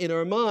happening in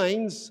our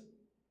minds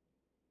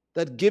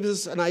that gives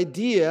us an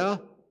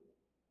idea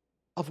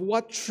of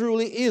what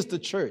truly is the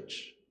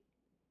church.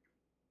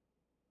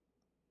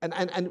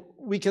 And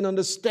we can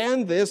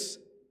understand this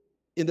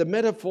in the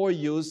metaphor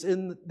used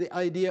in the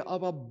idea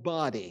of a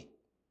body.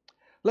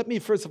 Let me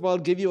first of all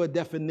give you a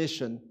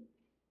definition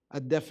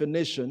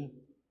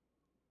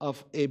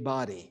of a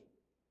body,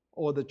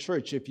 or the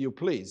church, if you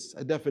please.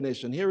 A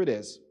definition. Here it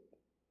is.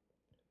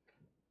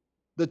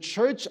 The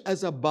church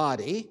as a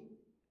body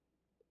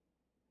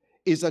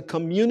is a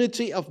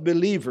community of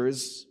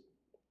believers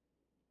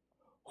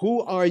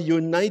who are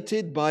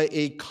united by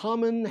a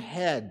common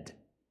head.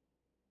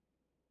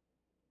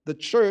 The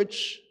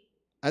church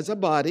as a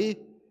body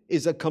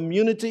is a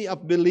community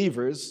of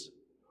believers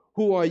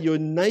who are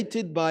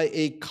united by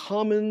a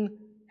common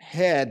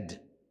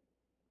head.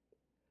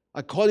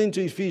 According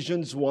to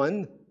Ephesians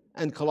 1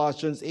 and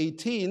Colossians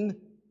 18,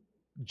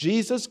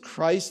 Jesus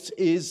Christ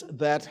is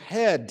that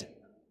head.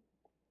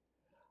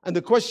 And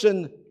the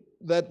question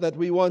that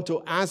we want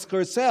to ask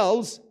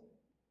ourselves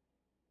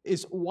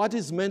is, what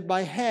is meant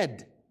by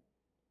head?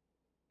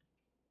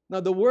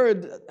 Now, the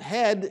word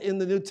head in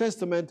the New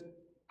Testament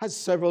has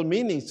several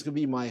meanings. It could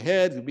be my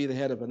head, it could be the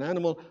head of an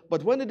animal.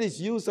 But when it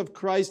is used of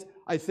Christ,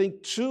 I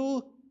think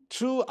two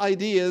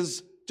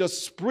ideas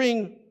just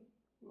spring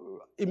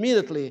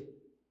immediately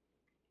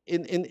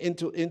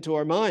into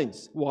our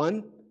minds.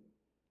 One,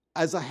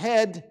 as a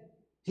head,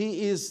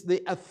 he is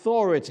the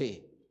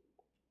authority.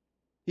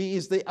 He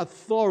is the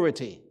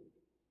authority.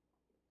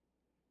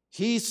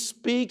 He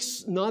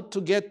speaks not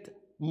to get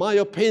my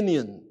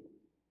opinion.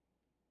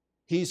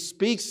 He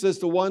speaks as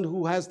the one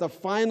who has the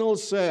final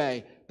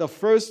say, the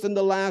first and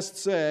the last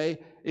say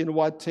in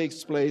what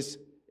takes place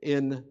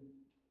in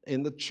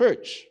the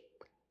church.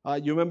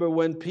 You remember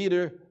when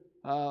Peter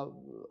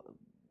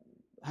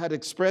had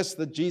expressed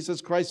that Jesus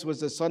Christ was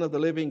the Son of the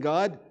living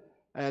God,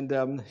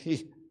 and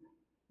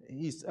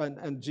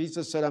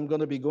Jesus said, I'm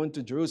going to be going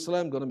to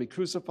Jerusalem, I'm going to be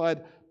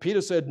crucified.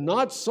 Peter said,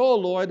 not so,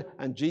 Lord,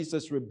 and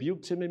Jesus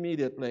rebuked him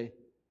immediately.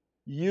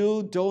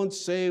 You don't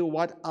say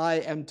what I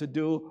am to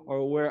do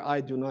or where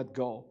I do not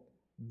go.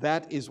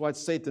 That is what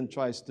Satan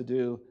tries to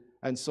do.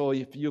 And so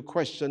if you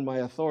question my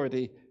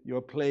authority,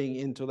 you're playing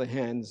into the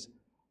hands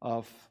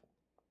of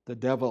the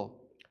devil.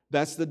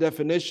 That's the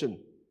definition.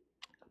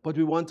 But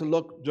we want to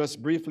look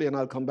just briefly, and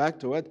I'll come back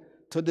to it,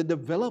 to the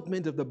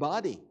development of the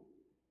body.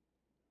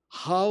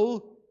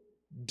 How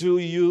do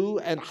you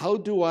and how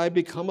do I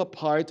become a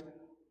part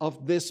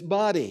of this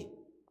body?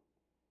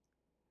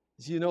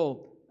 You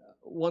know,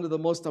 one of the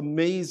most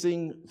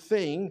amazing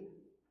thing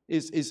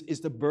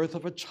is the birth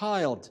of a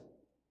child.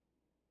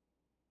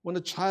 When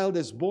a child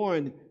is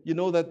born, you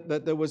know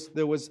that there was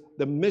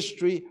the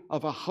mystery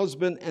of a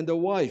husband and a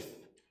wife.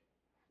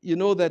 You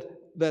know that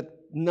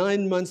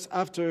 9 months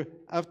after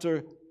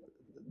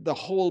the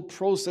whole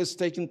process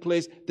taking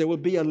place, there will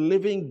be a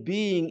living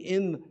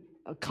being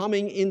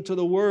coming into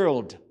the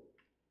world.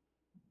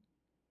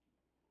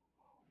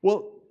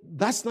 Well,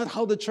 that's not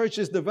how the church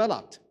is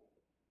developed.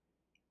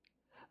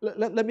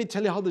 Let me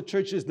tell you how the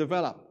church is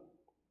developed.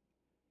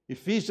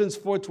 Ephesians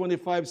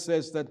 4:25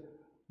 says that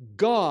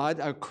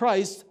God, or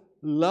Christ,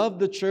 loved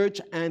the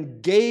church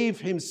and gave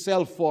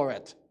himself for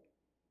it.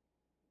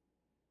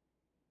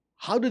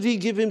 How did he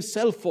give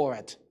himself for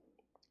it?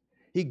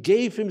 He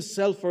gave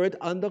himself for it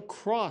on the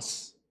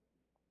cross.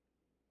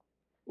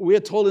 We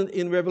are told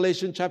in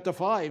Revelation chapter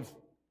 5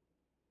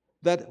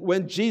 that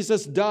when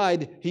Jesus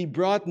died, he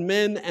brought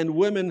men and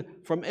women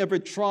from every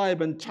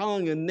tribe and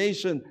tongue and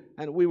nation,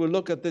 and we will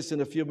look at this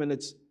in a few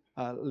minutes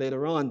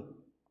later on.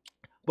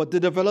 But the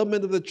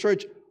development of the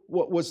church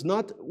was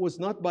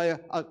not by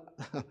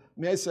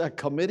may I say, a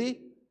committee.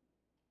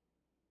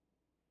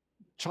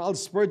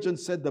 Charles Spurgeon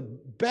said the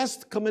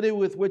best committee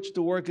with which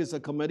to work is a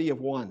committee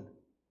of one.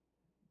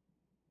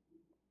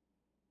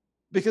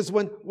 Because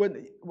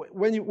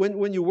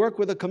when you work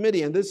with a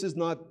committee, and this is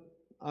not,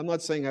 I'm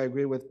not saying I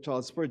agree with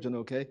Charles Spurgeon,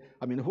 okay?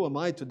 I mean, who am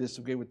I to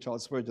disagree with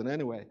Charles Spurgeon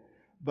anyway?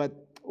 But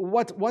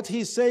what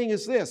he's saying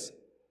is this,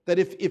 that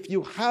if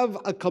you have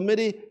a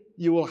committee,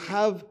 you will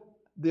have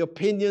the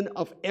opinion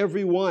of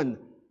everyone.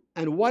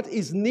 And what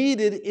is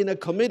needed in a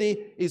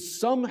committee is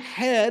some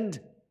head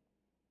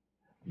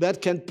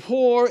that can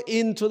pour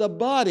into the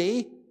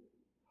body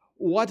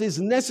what is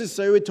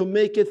necessary to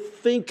make it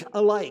think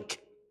alike.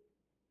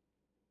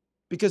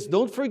 Because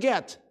don't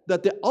forget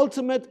that the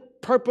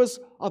ultimate purpose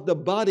of the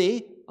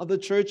body of the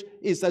church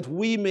is that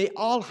we may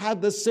all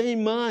have the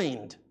same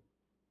mind.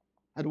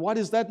 And what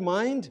is that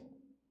mind?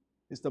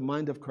 It's the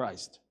mind of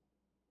Christ.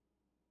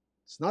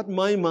 It's not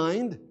my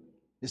mind.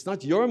 It's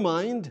not your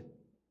mind.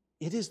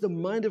 It is the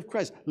mind of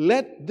Christ.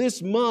 Let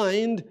this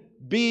mind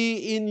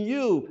be in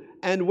you.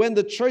 And when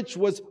the church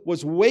was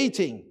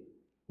waiting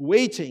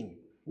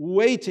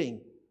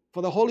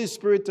for the Holy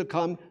Spirit to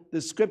come,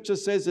 the scripture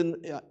says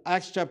in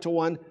Acts chapter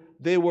 1,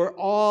 they were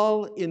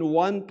all in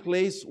one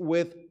place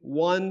with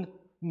one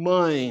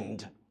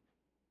mind.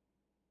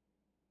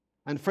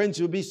 And friends,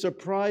 you'll be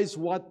surprised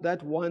what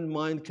that one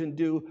mind can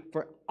do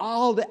for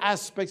all the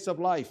aspects of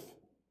life.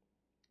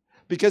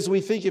 Because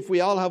we think if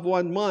we all have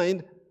one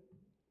mind,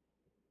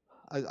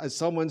 as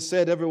someone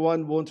said,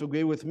 everyone won't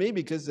agree with me,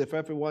 because if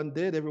everyone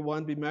did, everyone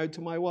would be married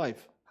to my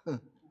wife.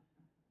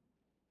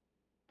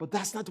 But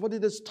that's not what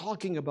it is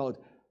talking about.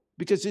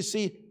 Because you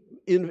see,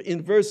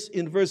 in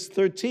verse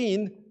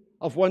 13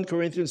 of 1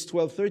 Corinthians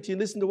 12:13,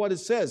 listen to what it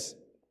says.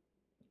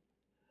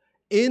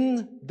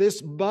 In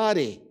this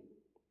body,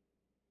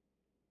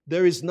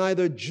 there is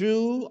neither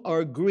Jew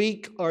or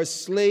Greek or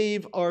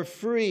slave or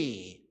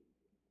free.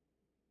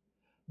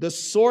 The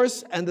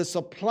source and the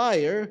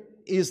supplier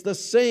is the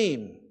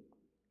same.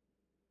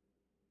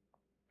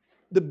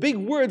 The big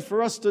word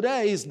for us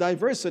today is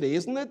diversity,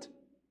 isn't it?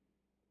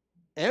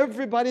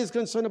 Everybody is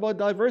concerned about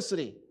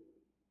diversity.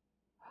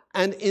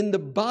 And in the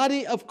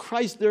body of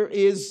Christ, there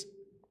is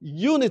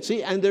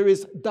unity and there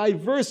is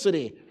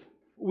diversity.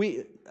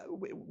 We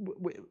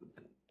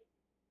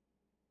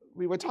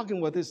were talking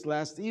about this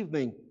last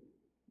evening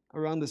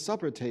around the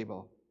supper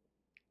table.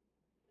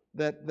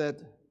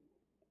 That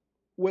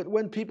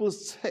when people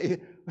say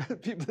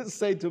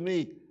to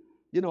me,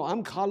 you know,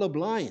 I'm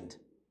colorblind,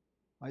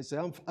 I say,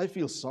 I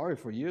feel sorry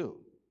for you,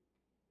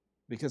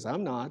 because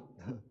I'm not.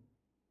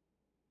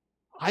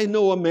 I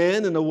know a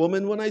man and a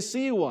woman when I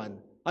see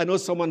one. I know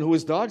someone who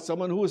is dark,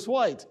 someone who is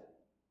white.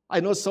 I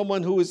know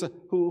someone who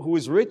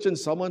is rich and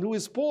someone who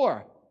is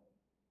poor.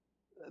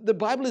 The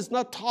Bible is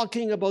not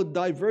talking about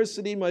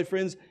diversity, my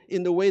friends,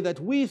 in the way that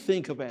we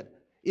think of it.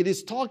 It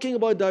is talking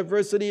about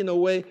diversity in a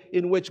way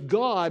in which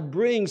God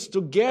brings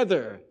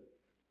together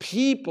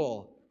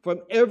people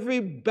from every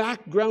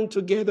background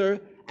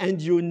together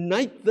and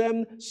unite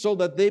them so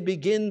that they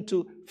begin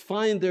to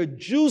find their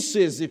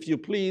juices, if you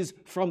please,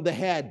 from the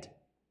head.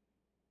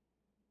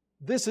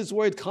 This is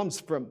where it comes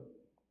from.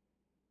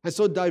 And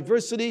so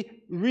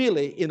diversity,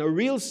 really, in a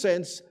real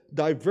sense,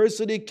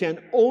 diversity can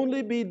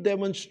only be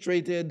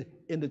demonstrated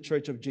in the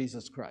Church of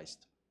Jesus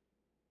Christ.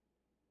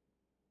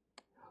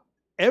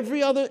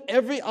 Every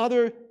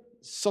other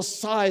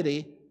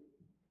society,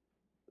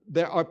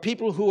 there are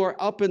people who are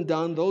up and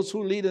down, those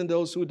who lead and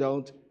those who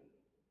don't,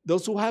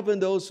 those who have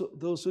and those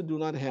who do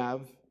not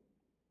have.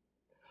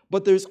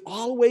 But there's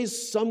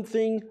always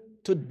something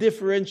to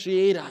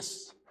differentiate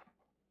us.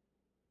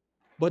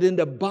 But in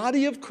the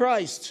body of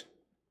Christ,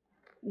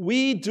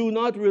 we do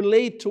not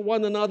relate to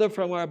one another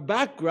from our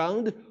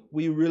background.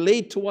 We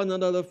relate to one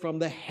another from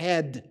the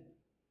head.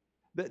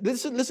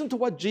 Listen to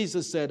what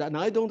Jesus said, and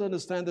I don't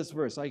understand this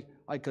verse.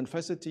 I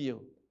confess it to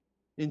you.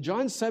 In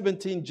John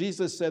 17,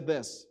 Jesus said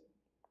this,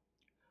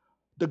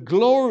 "The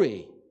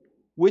glory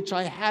which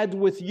I had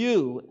with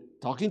you,"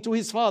 talking to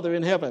his Father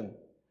in heaven,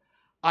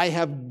 "I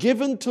have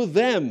given to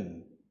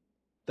them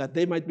that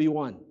they might be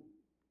one."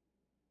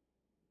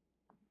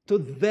 To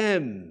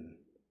them,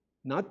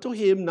 not to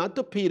him, not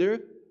to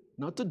Peter,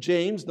 not to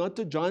James, not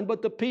to John,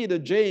 but to Peter,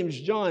 James,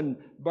 John,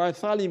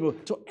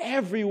 Bartholomew, to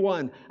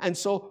everyone. And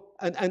so,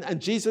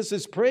 and Jesus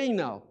is praying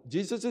now.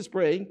 Jesus is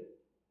praying.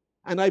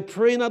 And I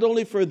pray not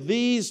only for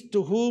these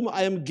to whom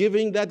I am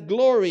giving that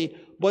glory,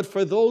 but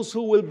for those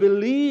who will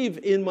believe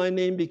in my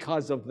name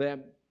because of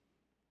them.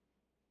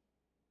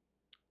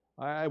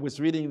 I was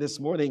reading this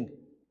morning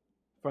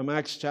from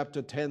Acts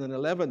chapter 10 and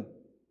 11.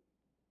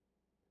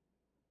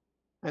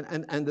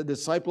 And the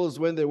disciples,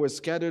 when they were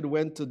scattered,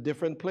 went to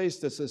different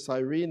places, to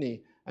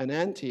Cyrene and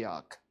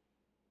Antioch.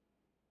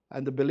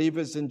 And the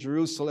believers in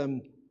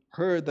Jerusalem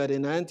heard that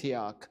in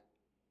Antioch,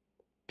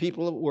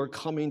 people were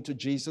coming to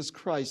Jesus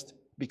Christ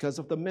because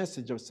of the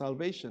message of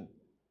salvation.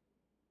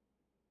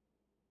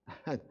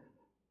 And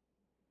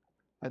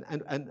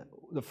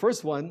the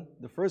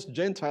first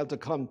Gentile to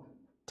come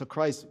to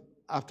Christ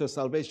after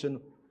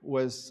salvation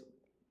was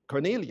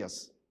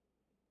Cornelius.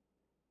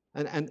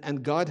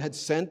 And God had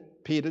sent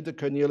Peter to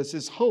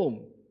Cornelius'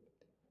 home.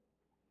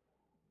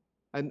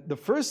 And the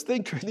first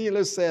thing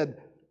Cornelius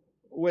said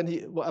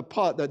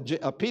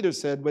Peter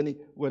said when he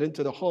went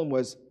into the home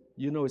was,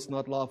 "You know it's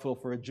not lawful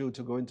for a Jew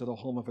to go into the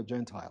home of a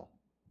Gentile.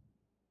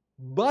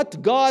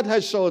 But God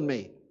has shown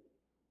me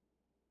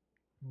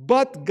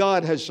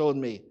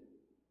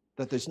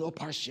that there's no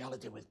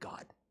partiality with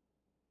God.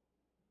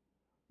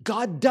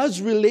 God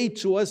does relate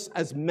to us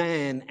as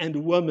man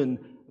and woman,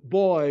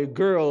 boy,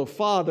 girl,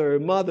 father,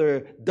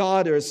 mother,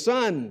 daughter,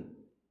 son.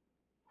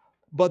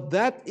 But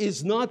that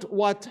is not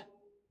what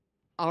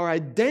our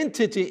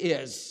identity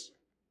is.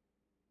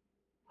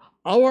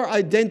 Our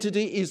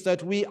identity is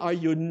that we are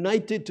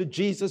united to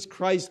Jesus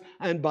Christ,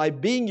 and by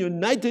being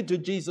united to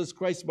Jesus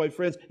Christ, my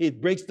friends, it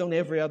breaks down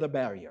every other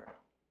barrier.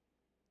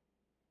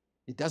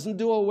 It doesn't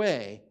do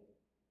away,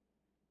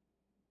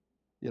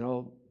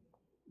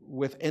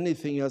 with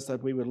anything else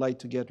that we would like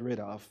to get rid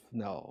of.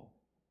 No.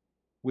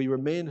 We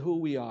remain who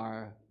we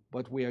are,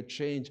 but we are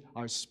changed.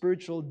 Our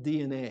spiritual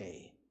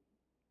DNA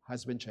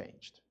has been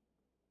changed.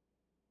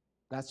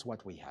 That's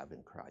what we have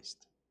in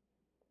Christ.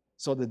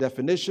 So the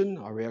definition,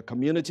 our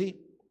community,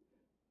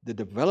 the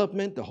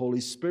development, the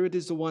Holy Spirit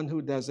is the one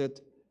who does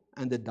it,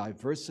 and the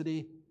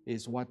diversity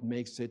is what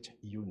makes it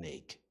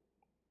unique.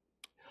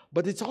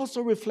 But it's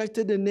also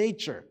reflected in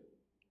nature.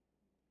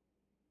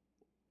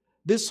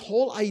 This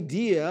whole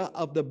idea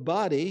of the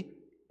body,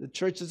 the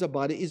church as a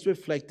body, is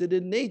reflected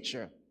in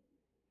nature.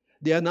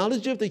 The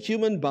analogy of the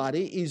human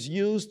body is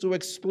used to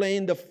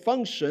explain the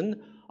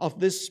function of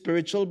this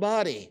spiritual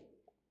body.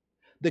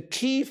 The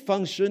key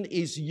function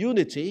is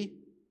unity,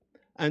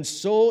 and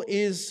so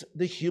is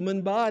the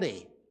human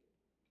body.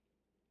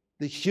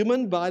 The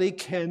human body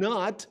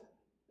cannot,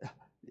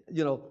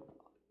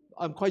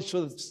 I'm quite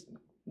sure,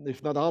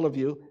 if not all of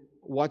you,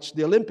 watch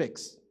the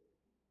Olympics.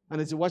 And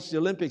as you watch the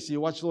Olympics,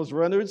 you watch those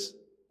runners,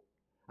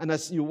 and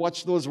as you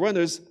watch those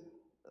runners,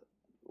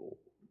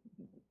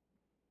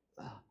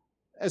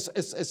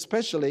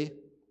 especially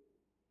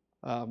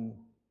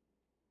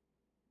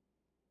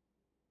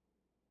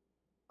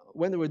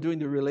when they were doing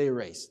the relay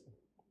race.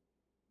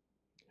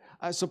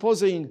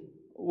 Supposing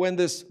when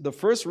the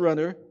first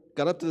runner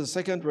got up to the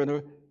second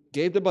runner,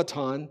 gave the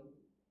baton,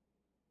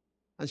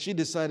 and she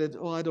decided,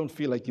 I don't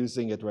feel like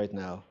using it right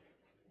now.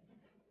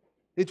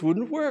 It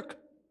wouldn't work.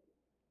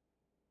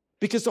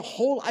 Because the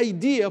whole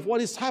idea of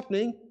what is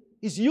happening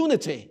is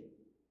unity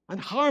and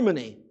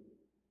harmony.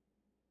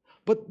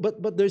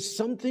 But there's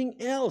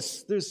something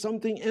else. There's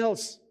something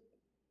else.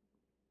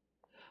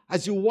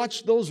 As you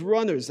watch those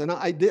runners, and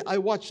I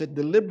watched it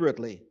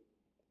deliberately,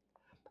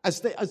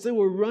 as they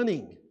were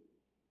running,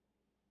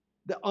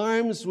 the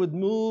arms would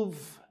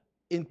move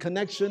in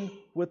connection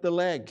with the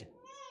leg.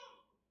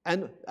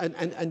 And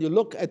you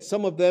look at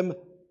some of them,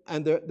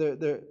 and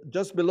they're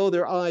just below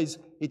their eyes,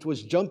 it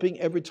was jumping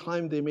every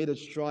time they made a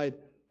stride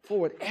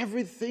forward.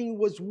 Everything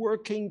was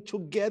working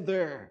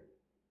together.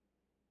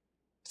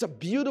 It's a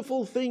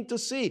beautiful thing to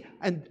see.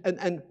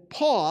 And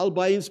Paul,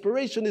 by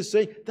inspiration, is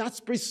saying that's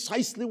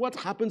precisely what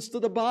happens to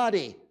the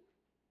body.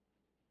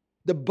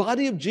 The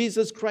body of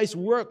Jesus Christ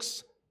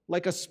works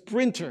like a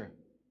sprinter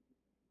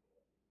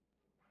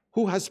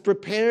who has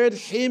prepared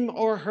him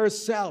or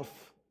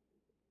herself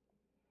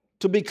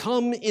to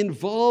become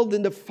involved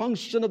in the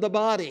function of the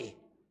body.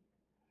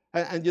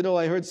 And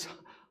I heard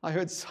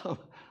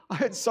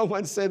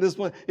someone say this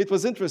one. It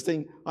was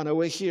interesting on our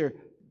way here.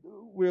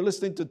 We were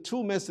listening to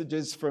two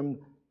messages,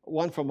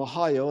 one from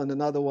Ohio and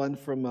another one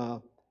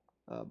from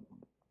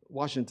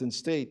Washington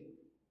State.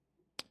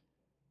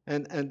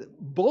 And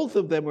both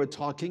of them were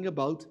talking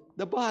about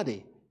the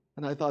body.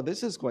 And I thought,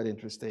 this is quite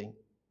interesting.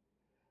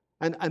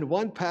 And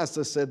one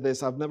pastor said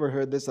this, I've never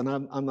heard this, and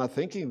I'm not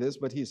thinking this,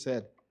 but he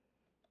said,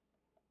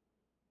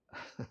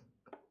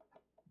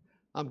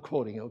 I'm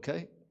quoting,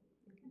 okay?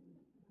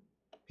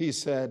 He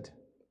said,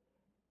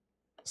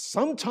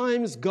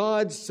 sometimes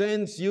God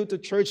sends you to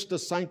church to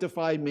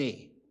sanctify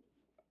me,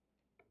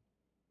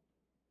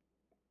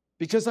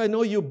 because I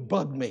know you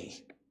bug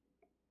me.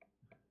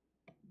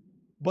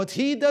 But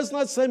he does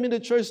not send me to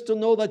church to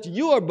know that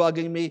you are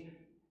bugging me.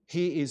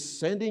 He is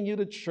sending you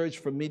to church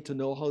for me to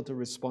know how to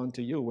respond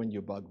to you when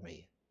you bug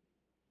me.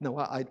 No,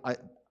 I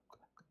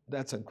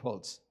that's in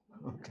quotes.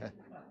 Okay.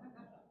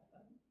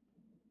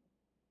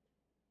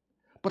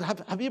 But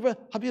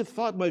have you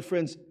thought, my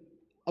friends,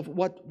 of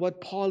what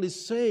Paul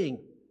is saying?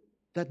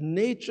 That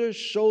nature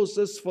shows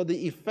us for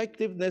the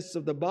effectiveness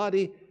of the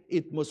body,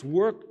 it must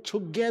work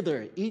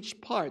together, each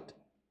part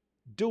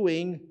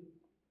doing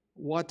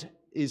what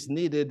is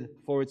needed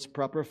for its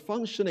proper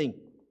functioning.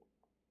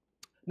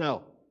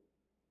 Now,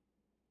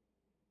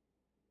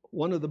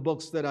 one of the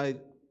books that I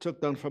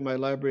took down from my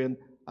library, and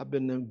I've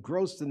been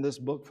engrossed in this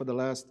book for the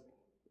last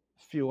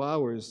few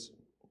hours,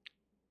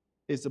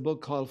 is a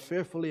book called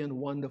Fearfully and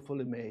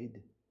Wonderfully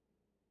Made,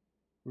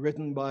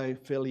 written by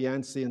Phil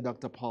Yancey and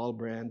Dr. Paul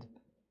Brand.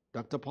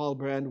 Dr. Paul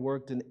Brand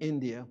worked in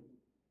India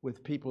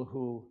with people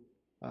who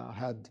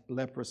had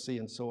leprosy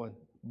and so on.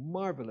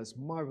 Marvelous,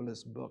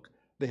 marvelous book.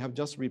 They have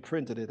just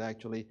reprinted it,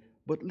 actually.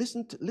 But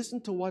listen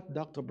to what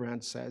Dr.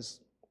 Brand says.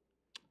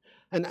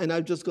 And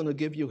I'm just going to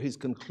give you his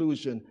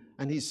conclusion.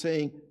 And he's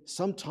saying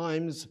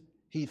sometimes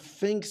he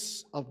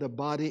thinks of the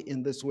body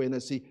in this way, and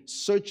as he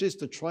searches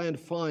to try and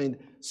find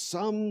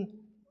some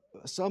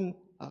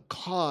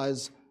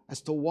cause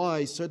as to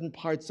why certain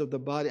parts of the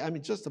body, I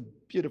mean, just a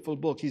beautiful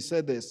book. He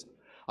said this,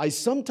 I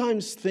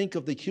sometimes think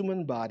of the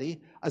human body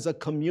as a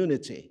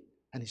community.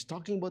 And he's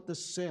talking about the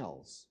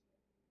cells.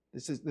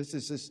 This is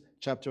this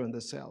chapter on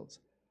the cells.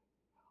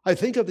 I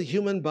think of the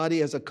human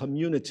body as a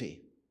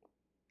community,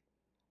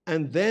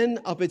 and then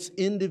of its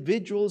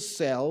individual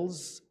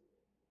cells,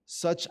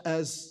 such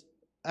as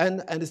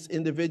and its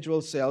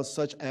individual cells,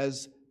 such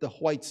as the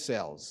white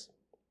cells.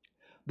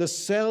 The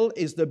cell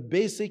is the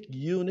basic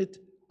unit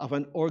of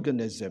an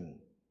organism.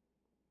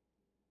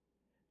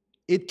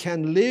 It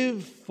can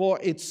live for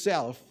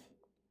itself,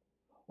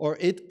 or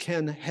it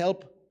can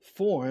help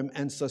form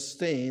and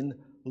sustain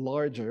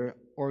larger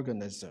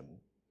organism.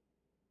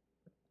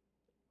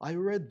 I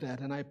read that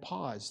and I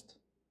paused.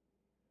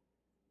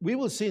 We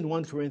will see in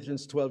 1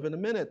 Corinthians 12 in a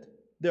minute.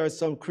 There are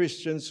some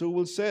Christians who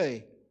will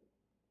say,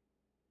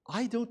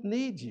 I don't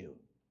need you.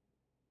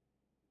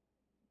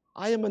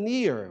 I am an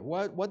ear.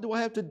 What do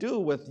I have to do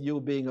with you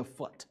being a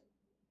foot?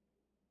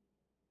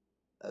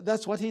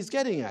 That's what he's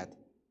getting at.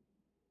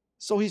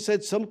 So he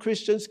said some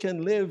Christians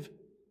can live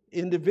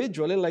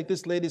individually, like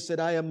this lady said,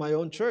 I am my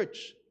own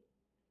church.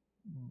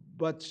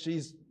 But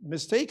she's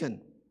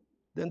mistaken.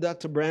 Then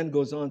Dr. Brand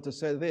goes on to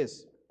say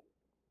this.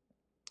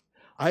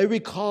 I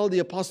recall the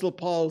Apostle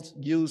Paul's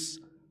use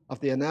of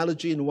the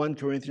analogy in 1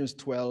 Corinthians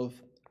 12,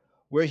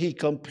 where he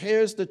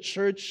compares the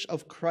church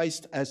of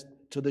Christ as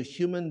to the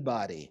human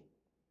body.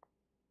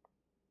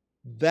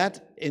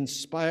 That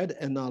inspired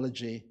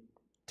analogy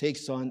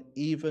takes on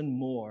even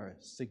more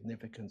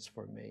significance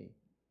for me.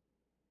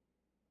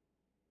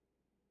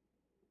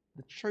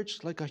 The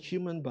church like a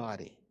human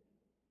body.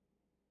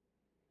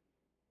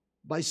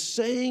 By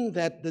saying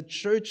that the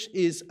church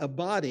is a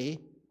body,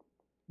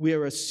 we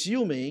are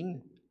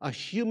assuming a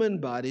human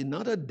body,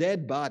 not a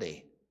dead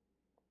body.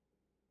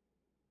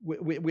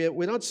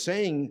 We're not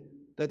saying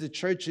that the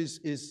church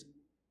is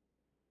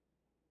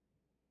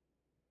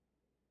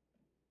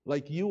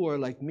like you or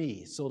like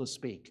me, so to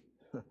speak.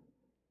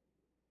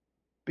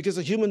 Because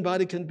a human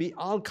body can be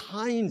all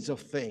kinds of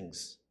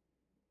things.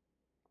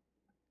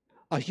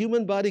 A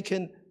human body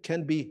can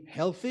be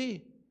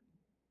healthy,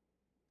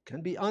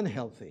 can be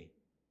unhealthy.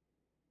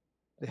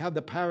 They have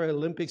the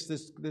Paralympics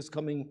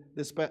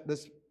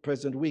this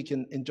present week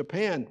in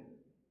Japan,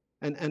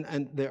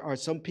 and there are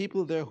some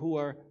people there who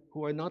are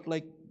not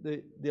like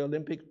the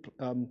Olympic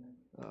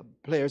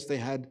players they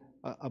had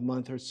a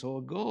month or so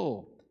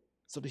ago.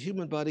 So the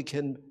human body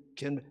can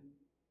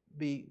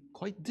be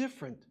quite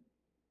different.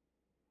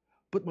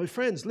 But my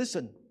friends,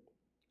 listen.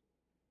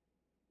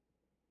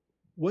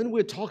 When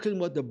we're talking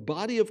about the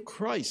body of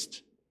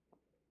Christ,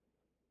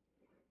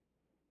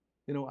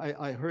 you know,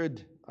 I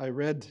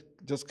read,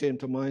 just came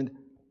to mind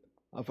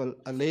of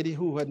a lady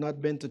who had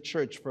not been to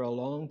church for a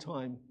long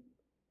time.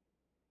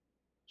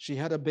 She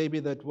had a baby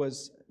that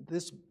was,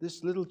 this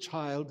little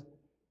child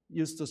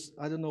used to,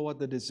 I don't know what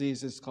the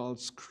disease is called,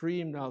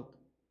 screamed out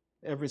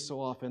every so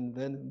often,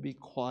 then be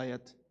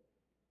quiet.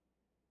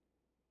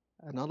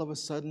 And all of a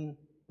sudden,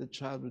 the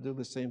child would do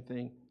the same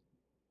thing.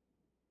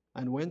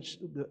 And when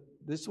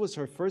this was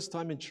her first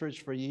time in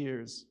church for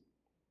years.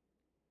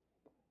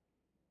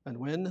 And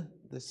when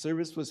the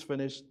service was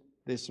finished,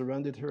 they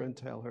surrounded her and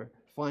tell her,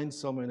 find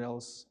someone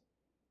else.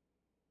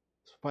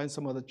 Find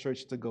some other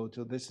church to go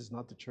to. This is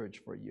not the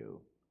church for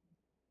you.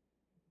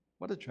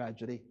 What a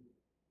tragedy.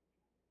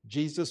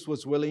 Jesus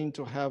was willing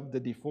to have the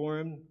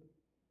deformed.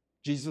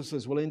 Jesus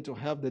was willing to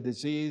have the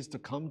disease to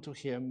come to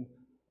him.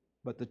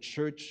 But the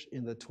church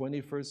in the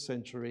 21st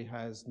century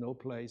has no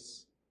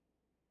place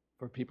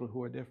for people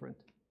who are different.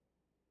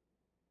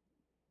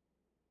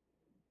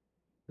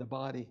 The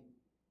body.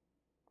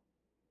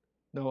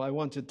 No, I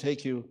want to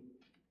take you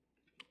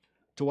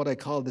to what I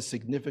call the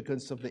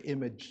significance of the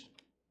image.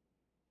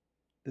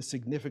 The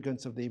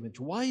significance of the image.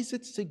 Why is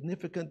it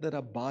significant that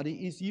a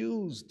body is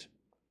used?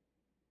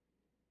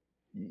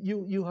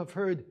 You have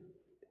heard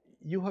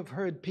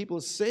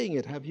people saying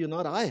it, have you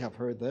not? I have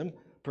heard them.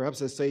 Perhaps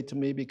they say to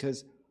me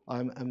because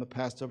I'm a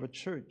pastor of a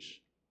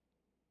church.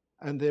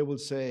 And they will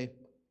say,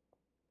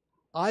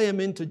 I am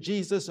into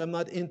Jesus, I'm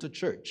not into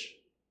church.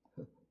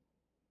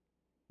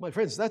 My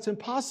friends, that's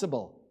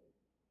impossible.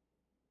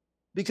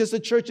 Because the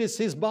church is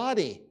his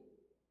body.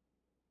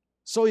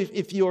 So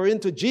if you're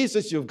into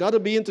Jesus, you've got to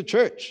be into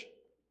church.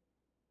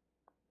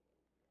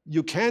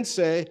 You can't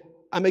say,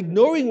 I'm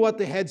ignoring what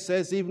the head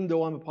says even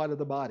though I'm a part of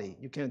the body.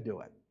 You can't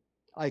do it.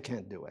 I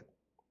can't do it.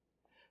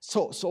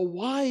 So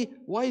why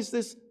is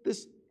this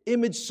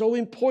image so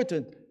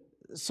important,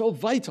 so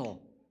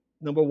vital?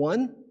 Number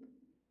one,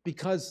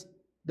 because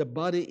the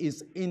body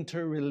is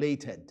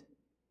interrelated.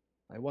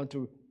 I want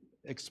to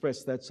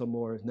express that some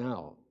more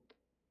now.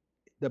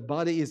 The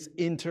body is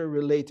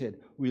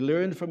interrelated. We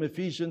learned from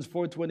Ephesians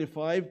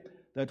 4:25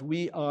 that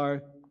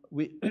we're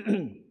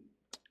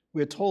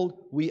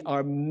told we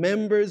are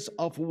members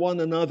of one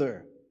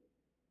another.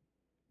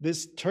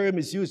 This term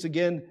is used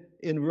again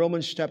in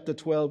Romans chapter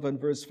 12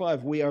 and verse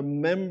 5. We are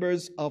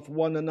members of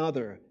one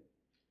another.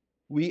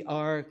 We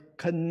are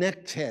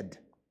connected.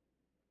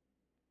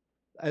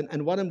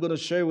 And what I'm going to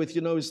share with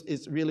you now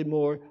is really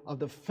more of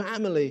the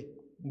family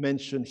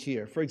mentioned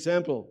here. For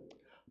example,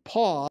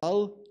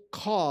 Paul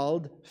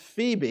called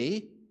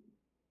Phoebe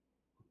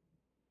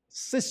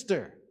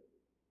sister.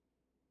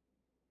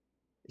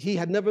 He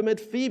had never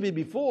met Phoebe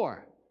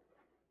before.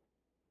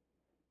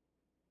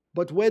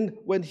 But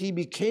when he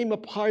became a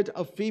part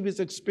of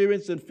Phoebe's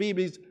experience and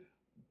Phoebe's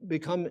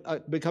becoming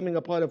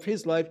a part of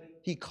his life,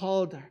 he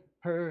called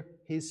her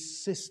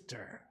his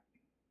sister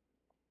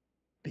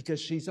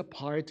because she's a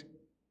part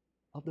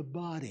of the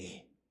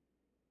body.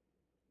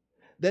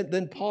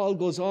 Then Paul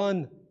goes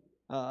on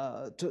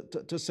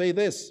to say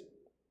this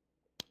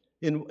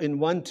in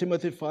 1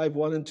 Timothy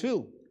 5:1 and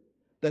 2,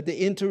 that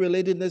the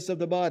interrelatedness of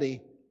the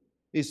body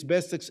is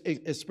best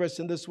expressed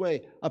in this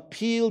way.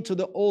 Appeal to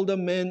the older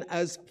men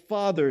as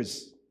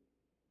fathers,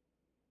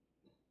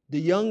 the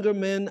younger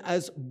men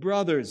as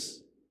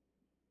brothers,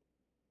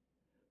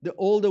 the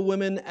older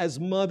women as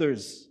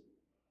mothers,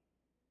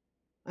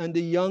 and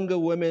the younger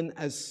women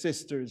as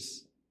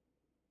sisters.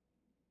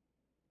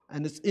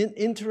 And it's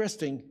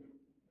interesting,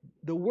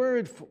 the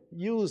word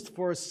used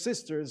for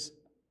sisters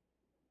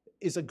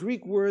is a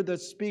Greek word that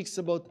speaks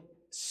about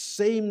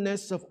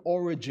sameness of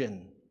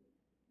origin.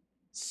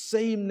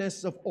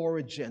 Sameness of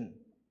origin.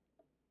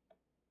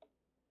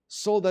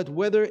 So that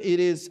whether it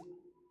is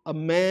a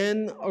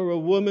man or a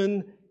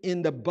woman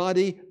in the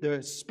body,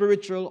 their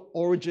spiritual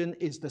origin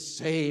is the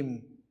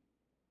same.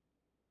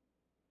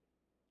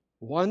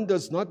 One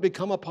does not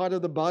become a part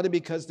of the body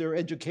because they're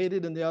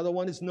educated and the other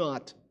one is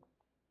not.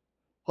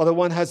 Other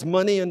one has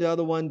money and the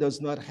other one does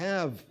not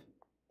have.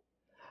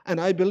 And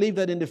I believe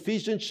that in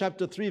Ephesians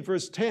chapter 3,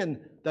 verse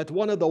 10, that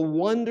one of the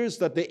wonders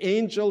that the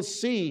angels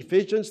see,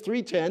 Ephesians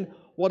 3:10,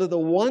 one of the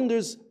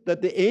wonders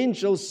that the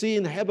angels see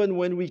in heaven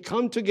when we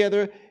come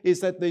together is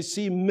that they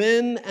see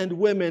men and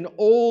women,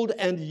 old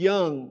and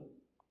young,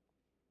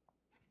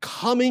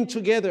 coming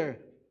together,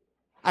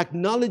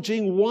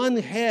 acknowledging one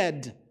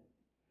head,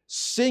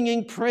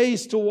 singing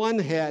praise to one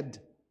head,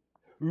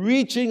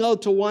 reaching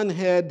out to one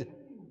head,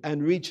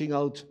 and reaching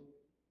out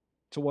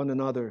to one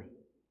another.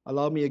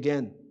 Allow me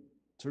again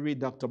to read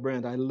Dr.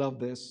 Brand. I love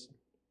this.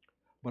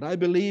 But I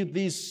believe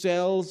these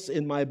cells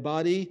in my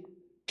body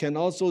can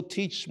also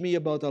teach me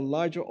about a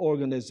larger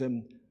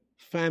organism,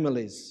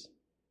 families,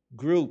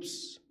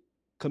 groups,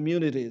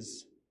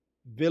 communities,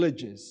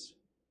 villages,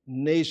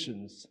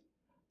 nations,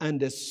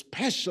 and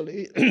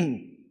especially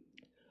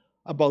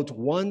about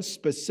one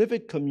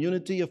specific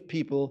community of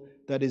people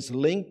that is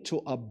linked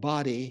to a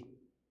body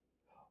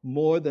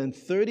more than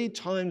 30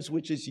 times,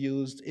 which is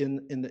used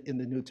in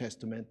the New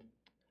Testament.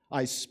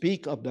 I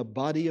speak of the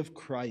body of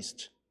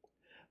Christ,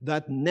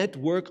 that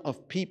network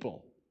of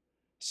people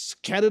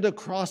scattered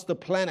across the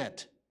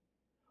planet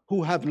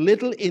who have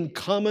little in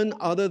common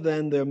other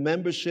than their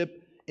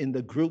membership in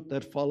the group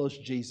that follows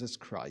Jesus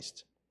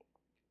Christ.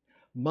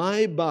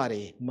 My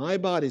body,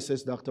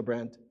 says Dr.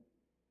 Brandt,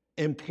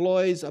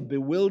 employs a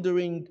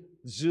bewildering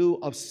zoo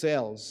of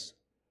cells,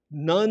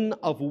 none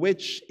of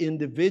which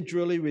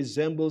individually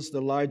resembles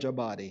the larger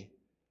body.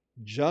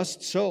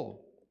 Just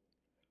so,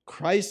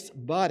 Christ's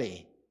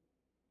body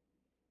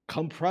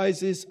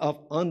comprises of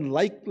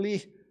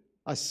unlikely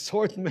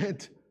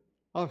assortment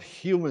of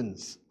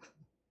humans.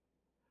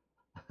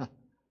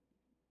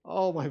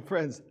 Oh, my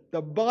friends,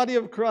 the body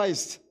of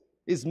Christ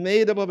is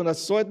made up of an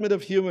assortment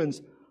of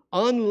humans,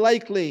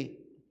 unlikely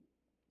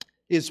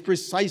is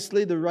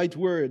precisely the right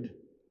word,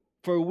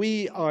 for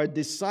we are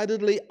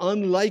decidedly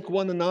unlike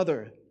one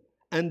another,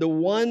 and the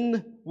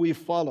one we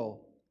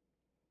follow,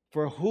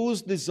 from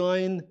whose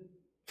design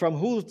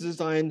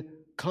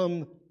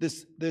come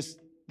this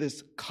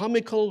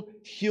comical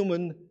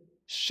human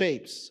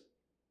shapes,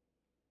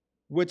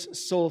 which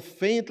so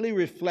faintly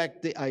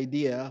reflect the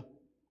idea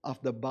of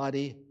the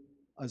body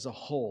as a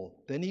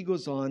whole. Then he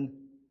goes on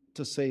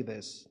to say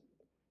this: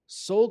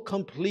 so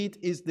complete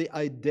is the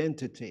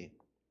identity.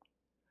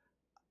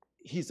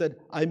 He said,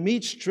 I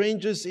meet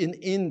strangers in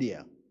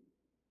India,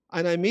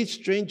 and I meet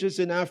strangers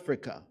in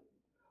Africa,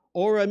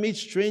 or I meet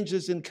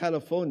strangers in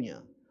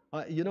California.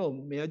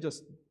 May I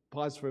just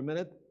pause for a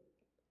minute?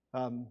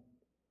 Pam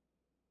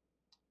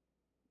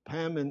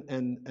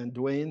and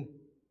Dwayne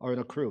are on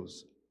a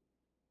cruise,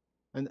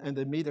 and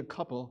they meet a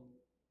couple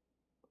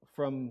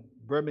from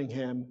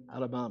Birmingham,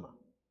 Alabama.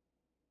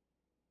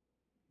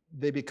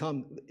 They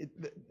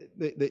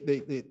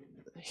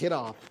hit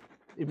off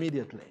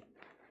immediately.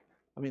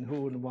 I mean,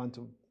 who wouldn't want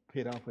to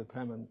hit off with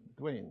Pam and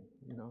Dwayne,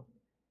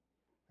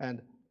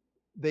 And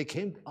they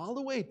came all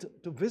the way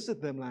to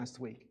visit them last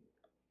week.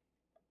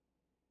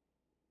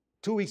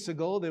 2 weeks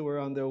ago, they were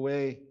on their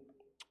way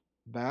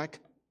back,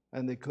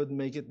 and they couldn't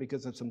make it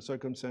because of some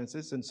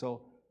circumstances, and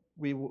so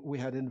we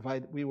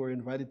were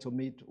invited to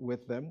meet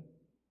with them.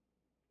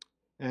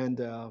 And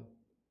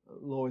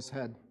Lois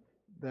had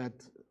that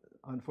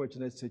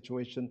unfortunate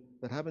situation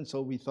that happened,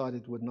 so we thought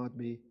it would not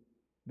be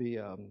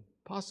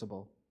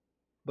possible.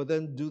 But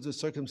then, due to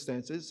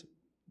circumstances,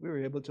 we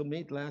were able to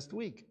meet last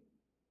week,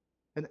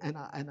 and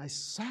I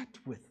sat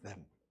with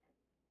them.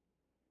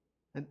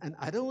 And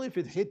I don't know if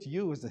it hit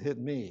you as it hit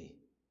me.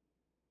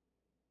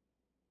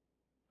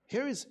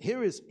 Here is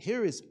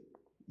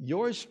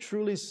yours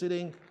truly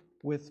sitting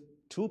with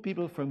two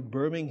people from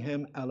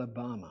Birmingham,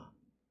 Alabama.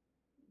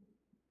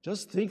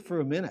 Just think for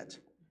a minute.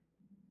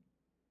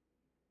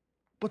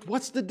 But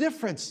what's the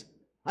difference?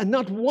 And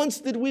not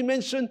once did we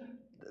mention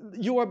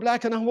you are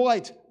black and I'm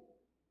white.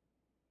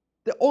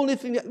 The only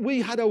thing that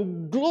we had a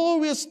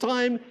glorious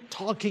time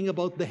talking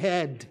about the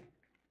head,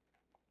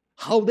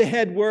 how the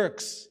head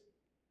works,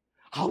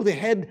 how the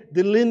head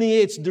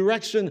delineates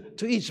direction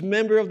to each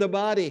member of the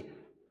body.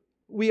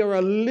 We are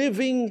a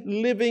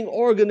living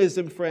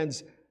organism,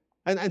 friends.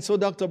 And so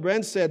Dr.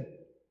 Brent said,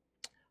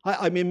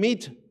 I may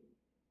meet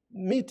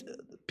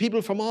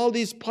people from all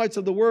these parts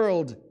of the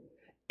world.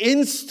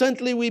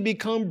 Instantly we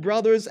become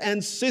brothers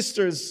and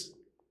sisters,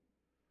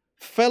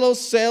 fellow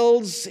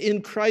cells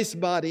in Christ's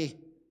body.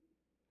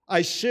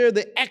 I share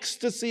the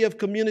ecstasy of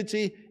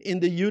community in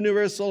the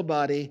universal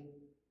body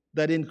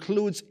that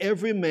includes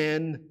every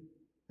man,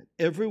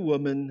 every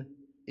woman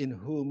in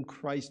whom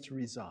Christ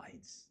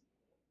resides.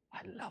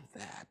 I love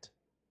that.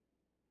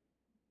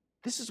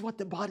 This is what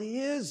the body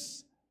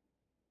is.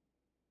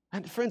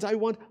 And friends,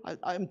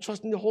 I'm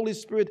trusting the Holy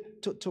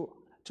Spirit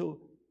to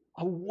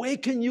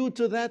awaken you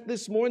to that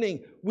this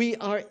morning. We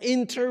are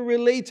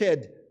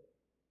interrelated.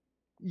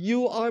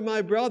 You are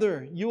my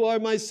brother. You are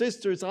my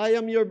sisters. I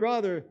am your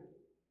brother.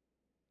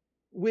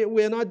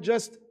 We're not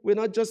just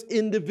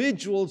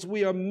individuals.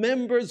 We are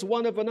members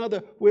one of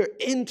another. We're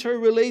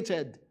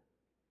interrelated.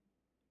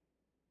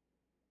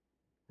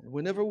 And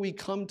whenever we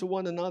come to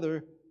one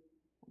another,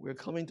 we're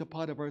coming to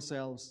part of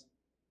ourselves.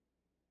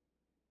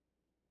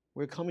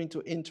 We're coming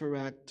to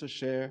interact, to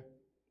share.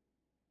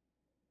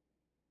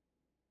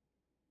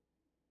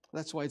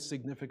 That's why it's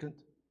significant.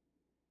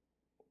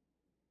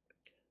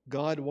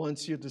 God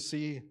wants you to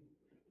see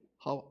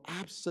how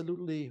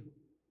absolutely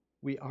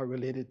we are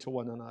related to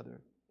one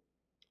another.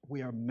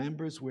 We are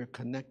members, we're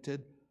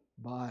connected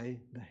by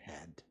the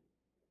head.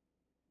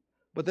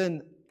 But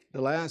then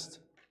the last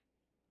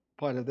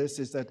part of this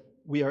is that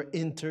we are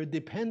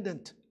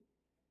interdependent.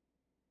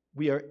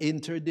 We are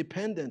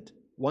interdependent.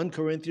 1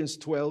 Corinthians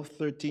 12,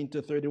 13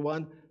 to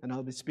 31, and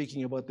I'll be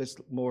speaking about this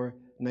more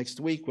next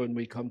week when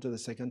we come to the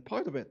second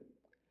part of it.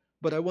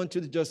 But I want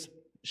you to just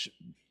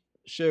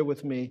share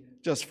with me,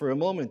 just for a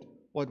moment,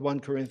 what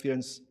 1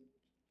 Corinthians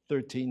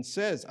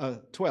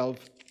 12,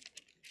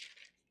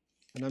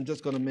 and I'm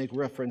just going to make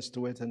reference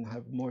to it and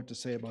have more to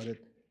say about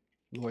it,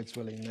 Lord's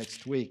willing,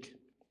 next week.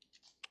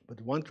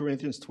 But 1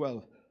 Corinthians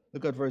 12,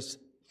 look at verse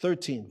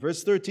 13.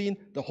 Verse 13,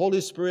 the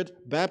Holy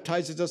Spirit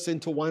baptizes us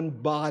into one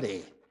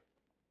body.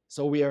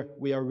 So we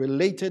are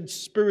related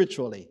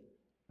spiritually.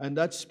 And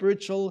that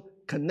spiritual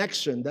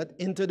connection, that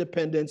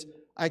interdependence,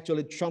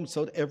 actually trumps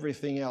out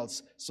everything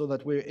else so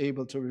that we're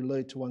able to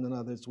relate to one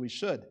another as we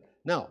should.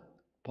 Now,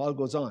 Paul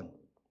goes on.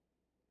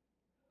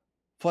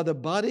 For the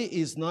body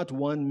is not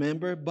one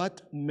member,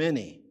 but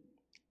many.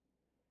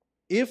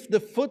 If the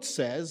foot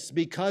says,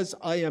 because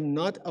I am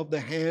not of the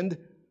hand,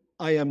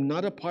 I am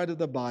not a part of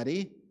the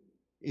body,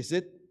 is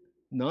it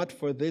not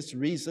for this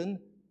reason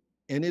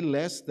any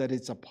less that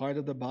it's a part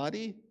of the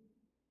body?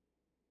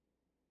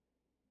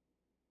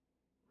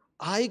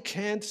 I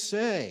can't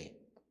say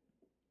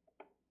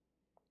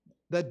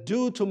that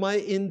due to my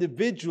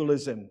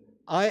individualism,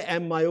 I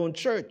am my own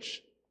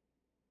church.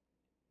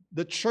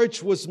 The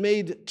church was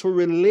made to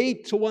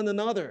relate to one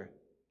another.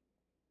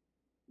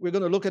 We're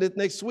going to look at it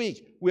next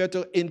week. We are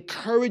to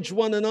encourage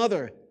one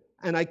another.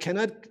 And I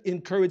cannot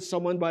encourage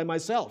someone by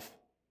myself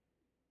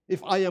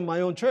if I am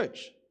my own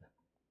church.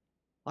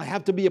 I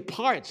have to be a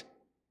part.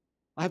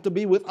 I have to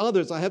be with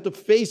others. I have to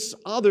face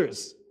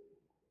others.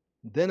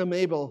 Then I'm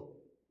able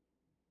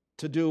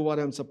to do what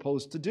I'm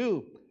supposed to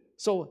do.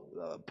 So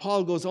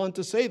Paul goes on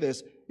to say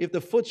this. If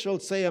the foot shall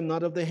say, I'm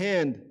not of the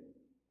hand.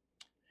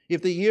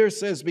 If the ear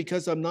says,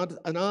 because I'm not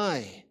an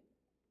eye.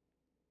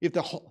 If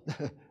the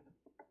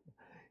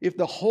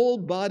whole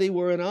body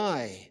were an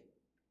eye.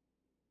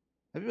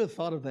 Have you ever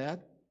thought of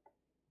that?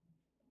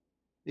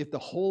 If the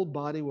whole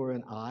body were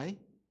an eye?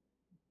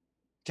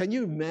 Can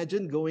you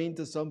imagine going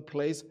to some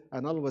place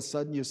and all of a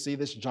sudden you see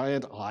this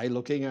giant eye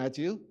looking at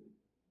you?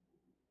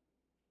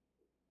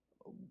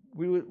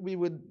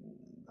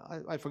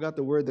 I forgot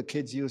the word the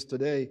kids use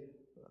today.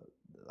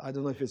 I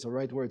don't know if it's the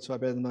right word, so I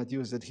better not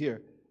use it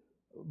here.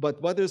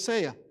 But what they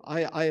say,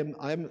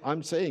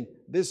 I'm saying,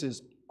 this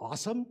is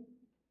awesome?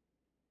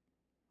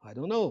 I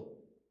don't know.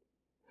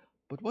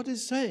 But what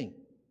is saying?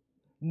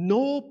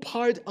 No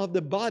part of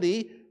the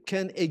body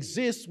can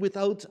exist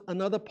without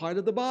another part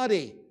of the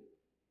body.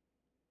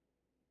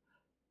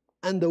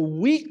 And the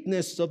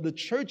weakness of the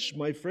church,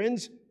 my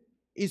friends,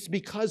 is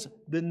because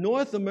the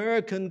North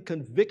American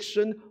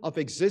conviction of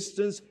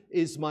existence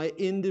is my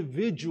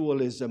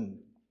individualism.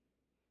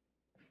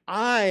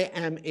 I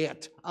am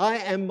it. I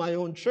am my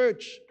own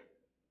church.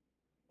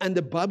 And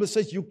the Bible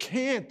says you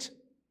can't.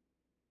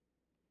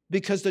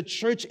 Because the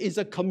church is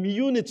a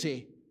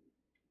community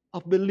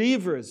of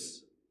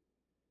believers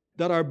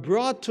that are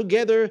brought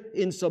together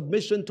in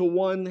submission to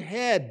one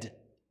head.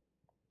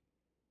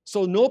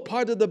 So no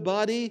part of the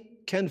body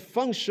can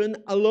function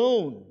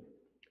alone.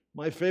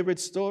 My favorite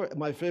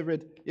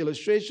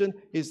illustration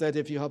is that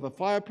if you have a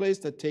fireplace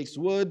that takes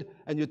wood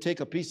and you take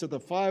a piece of the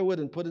firewood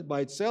and put it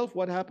by itself,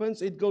 what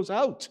happens? It goes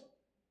out.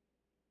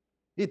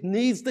 It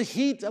needs the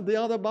heat of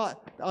the other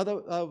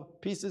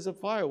pieces of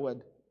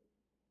firewood.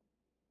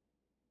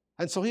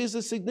 And so here's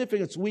the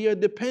significance. We are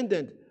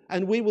dependent.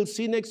 And we will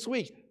see next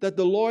week that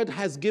the Lord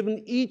has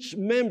given each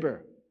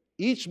member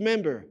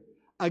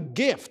a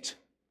gift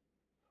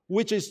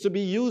which is to be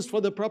used for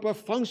the proper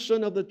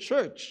function of the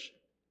church.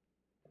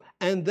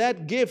 And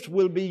that gift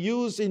will be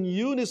used in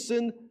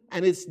unison,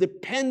 and it's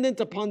dependent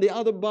upon the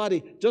other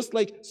body, just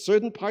like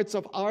certain parts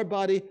of our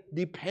body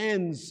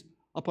depends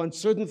upon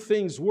certain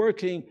things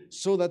working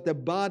so that the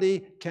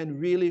body can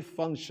really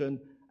function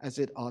as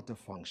it ought to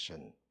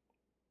function.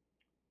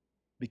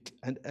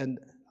 And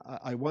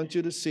I want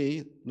you to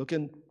see, look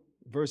in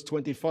verse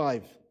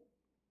 25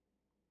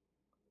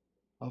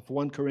 of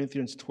 1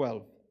 Corinthians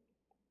 12.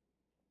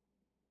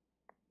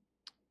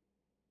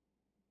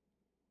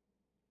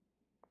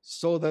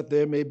 So that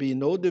there may be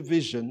no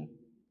division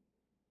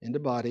in the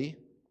body,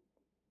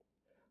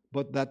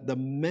 but that the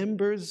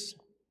members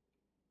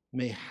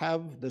may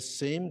have the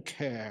same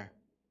care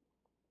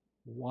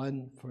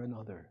one for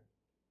another.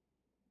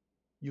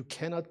 You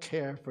cannot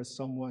care for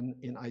someone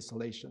in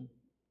isolation.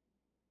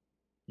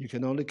 You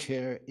can only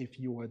care if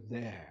you are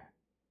there,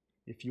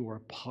 if you are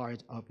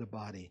part of the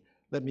body.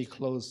 Let me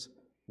close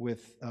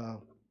with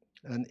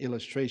an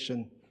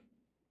illustration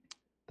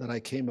that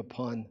I came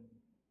upon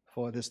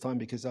for this time,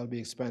 because I'll be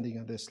expanding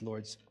on this,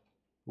 Lord's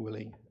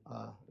willing,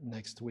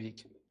 next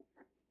week.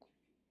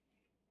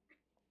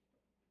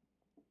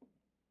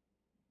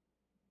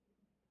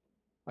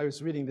 I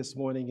was reading this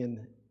morning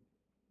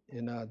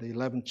in the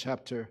 11th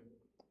chapter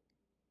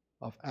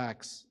of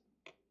Acts,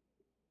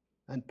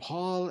 and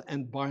Paul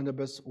and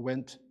Barnabas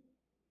went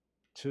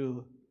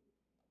to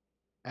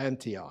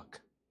Antioch.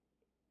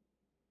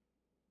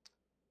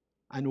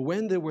 And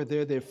when they were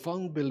there, they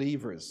found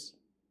believers.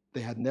 They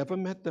had never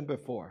met them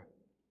before.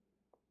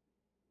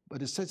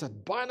 But it says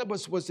that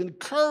Barnabas was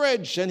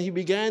encouraged, and he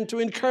began to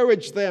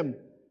encourage them.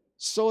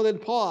 So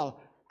did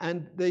Paul.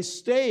 And they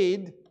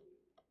stayed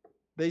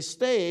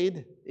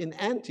in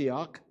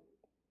Antioch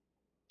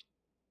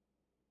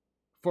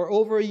for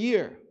over a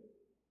year.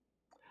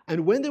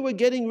 And when they were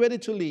getting ready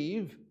to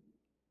leave,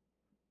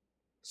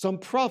 some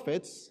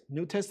prophets,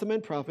 New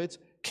Testament prophets,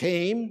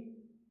 came,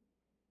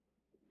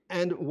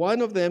 and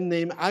one of them,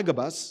 named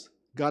Agabus,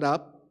 got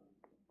up,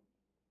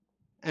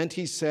 and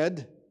he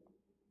said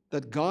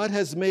that God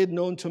has made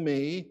known to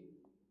me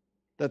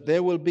that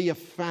there will be a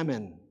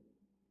famine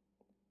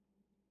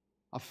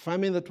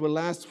that will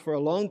last for a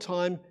long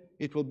time.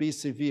 It will be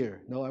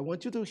severe. Now, I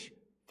want you to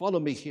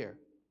follow me here.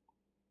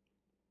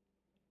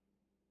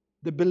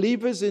 The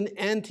believers in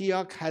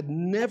Antioch had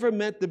never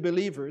met the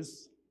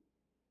believers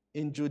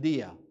in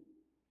Judea.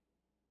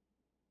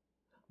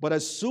 But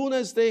as soon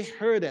as they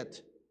heard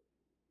it,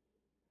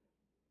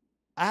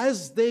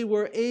 as they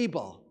were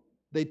able,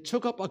 they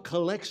took up a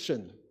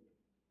collection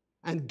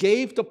and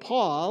gave to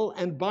Paul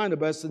and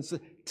Barnabas and said,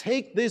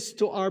 take this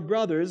to our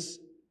brothers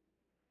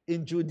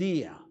in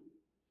Judea.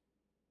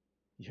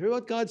 You hear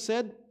what God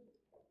said?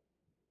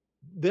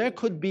 There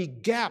could be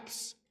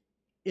gaps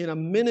in a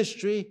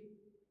ministry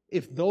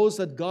if those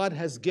that God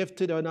has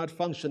gifted are not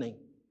functioning.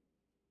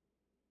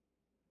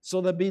 So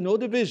there'll be no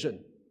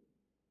division.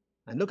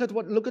 And look at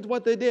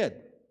what they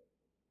did.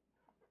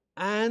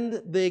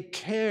 And they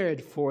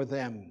cared for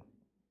them.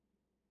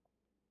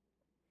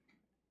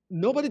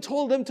 Nobody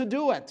told them to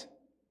do it.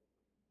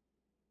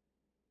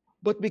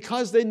 But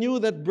because they knew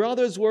that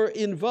brothers were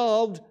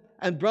involved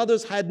and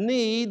brothers had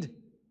need,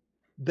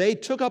 they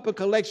took up a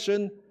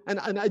collection. And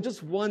I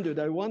just wondered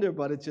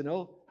about it,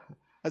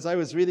 as I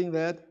was reading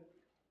that.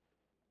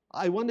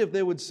 I wonder if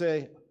they would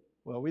say,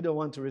 well, we don't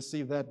want to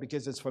receive that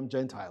because it's from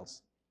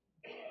Gentiles.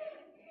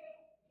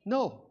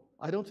 No,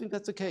 I don't think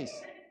that's the case.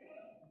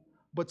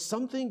 But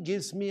something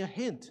gives me a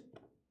hint.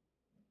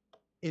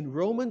 In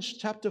Romans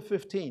chapter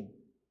 15,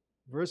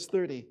 verse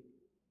 30,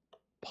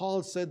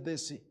 Paul said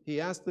this.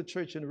 He asked the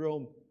church in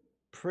Rome,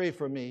 pray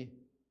for me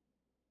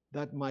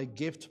that my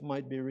gift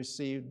might be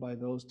received by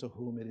those to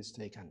whom it is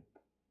taken.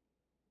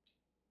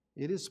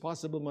 It is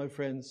possible, my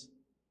friends,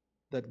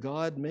 that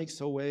God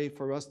makes a way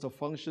for us to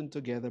function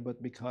together,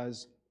 but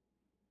because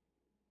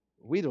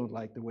we don't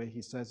like the way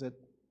he says it,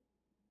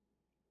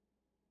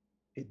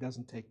 it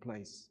doesn't take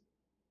place.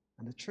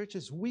 And the church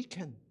is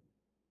weakened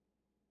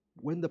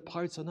when the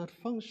parts are not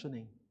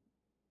functioning.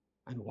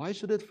 And why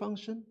should it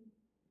function?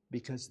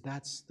 Because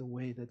that's the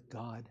way that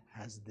God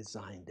has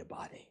designed the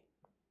body.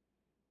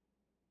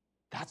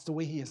 That's the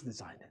way he has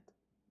designed it.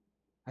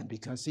 And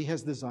because he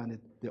has designed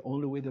it, the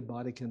only way the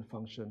body can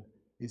function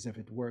is if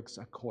it works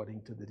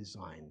according to the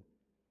design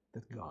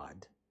that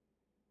God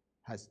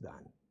has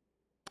done.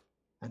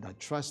 And I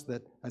trust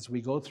that as we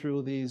go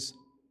through these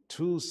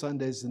 2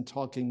 Sundays and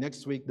talking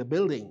next week, the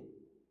building,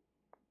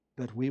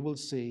 that we will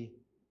see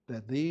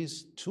that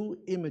these 2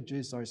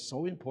 images are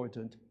so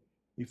important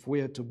if we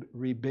are to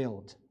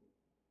rebuild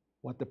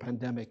what the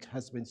pandemic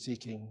has been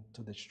seeking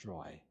to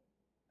destroy.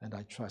 And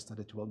I trust that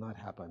it will not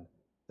happen,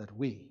 that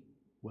we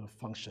will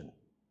function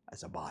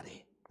as a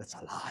body that's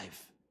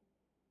alive,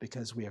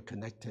 because we are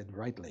connected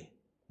rightly,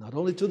 not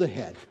only to the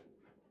head,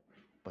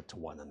 but to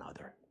one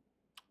another.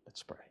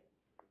 Let's pray.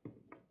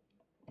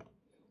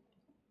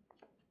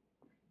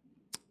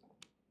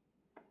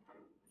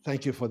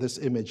 Thank you for this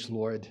image,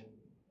 Lord.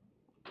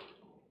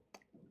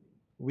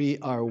 We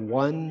are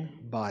one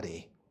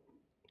body,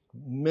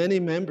 many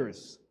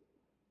members,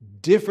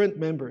 different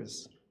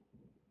members,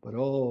 but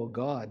oh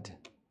God,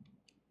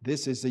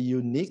 this is the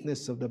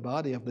uniqueness of the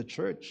body of the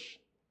church.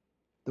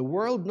 The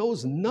world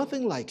knows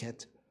nothing like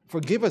it.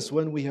 Forgive us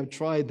when we have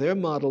tried their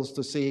models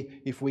to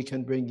see if we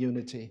can bring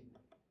unity.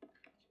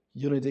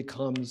 Unity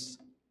comes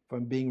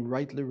from being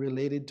rightly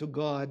related to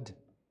God,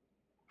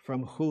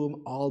 from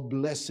whom all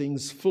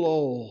blessings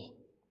flow,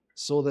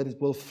 so that it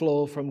will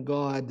flow from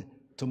God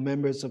to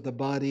members of the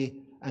body,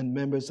 and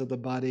members of the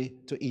body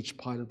to each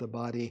part of the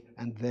body,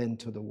 and then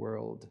to the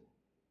world.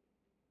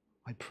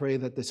 I pray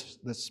that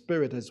the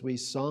Spirit, as we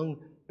sung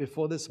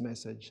before this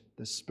message,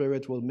 the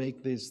Spirit will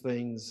make these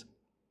things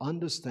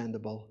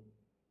understandable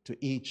to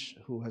each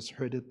who has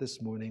heard it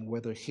this morning,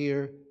 whether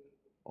here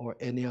or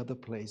any other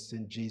place,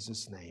 in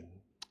Jesus' name.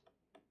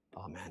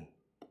 Amen.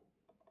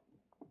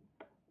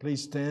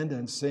 Please stand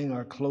and sing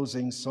our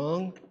closing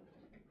song.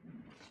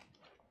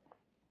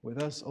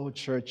 With us, O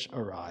church,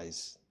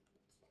 arise.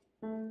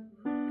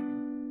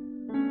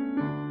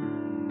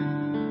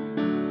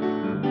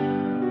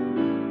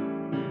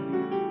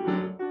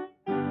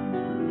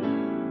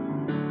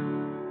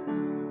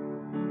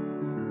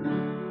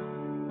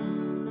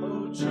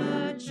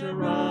 Church,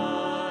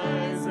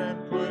 arise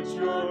and put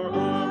your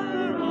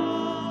armor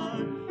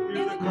on.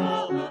 Hear the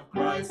call of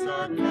Christ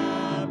our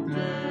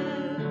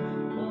captain.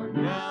 For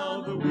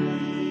now the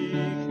weak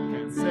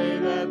can say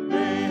that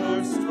they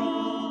are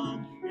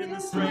strong in the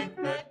strength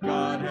that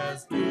God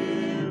has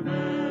given.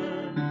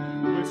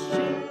 With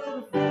shield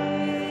of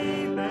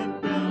faith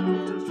and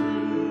belt of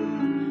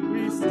truth,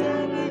 we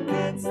stand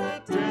against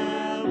the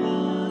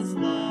devil's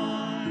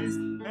lies.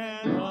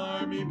 An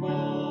army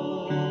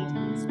bold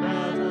whose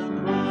battle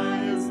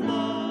cry is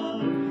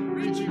love,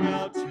 reaching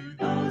out to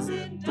those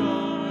in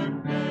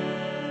darkness.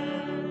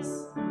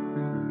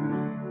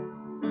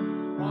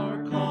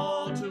 Our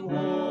call to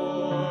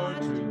war,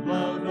 to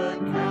love the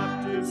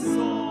captive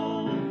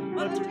soul,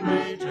 but to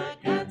rage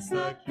against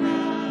the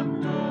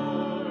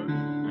captor.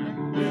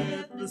 And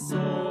with the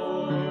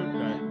sword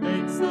that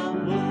makes the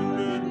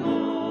wounded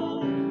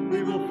whole,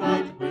 we will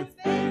fight with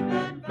faith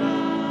and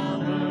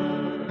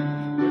valor.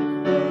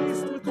 When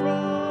faced with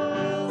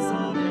trials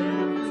on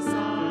every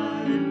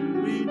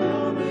side, we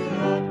know the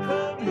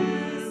outcome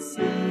is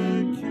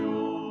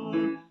secure,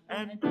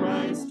 and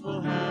Christ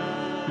will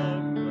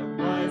have the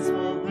prize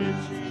for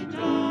which he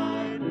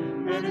died,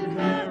 an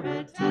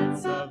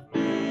inheritance of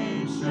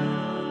nations.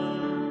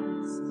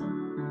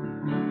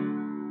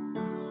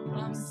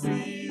 Come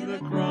see the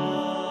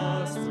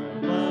cross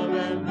where love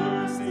and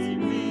mercy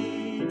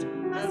meet,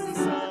 as the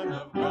Son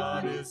of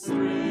God is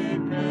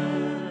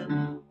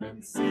stricken.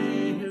 Then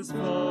see his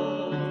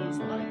foes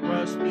lie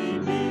crushed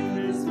beneath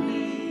his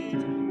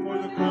feet, for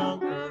the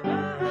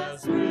conqueror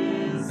has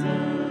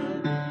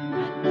risen.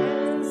 And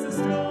as the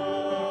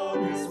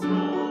stone is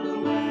rolled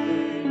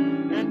away,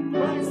 and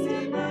Christ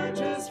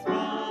emerges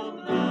from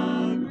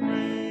the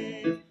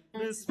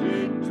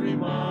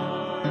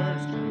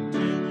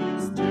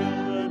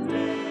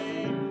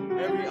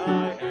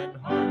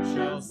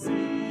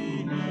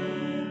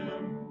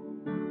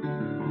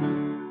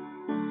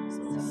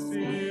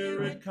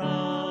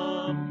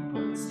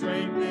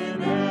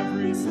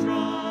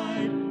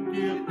stride.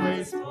 Give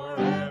grace for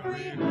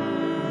every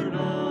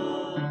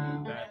hurdle,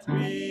 that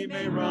we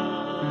may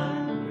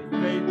run with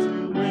faith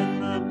to win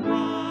the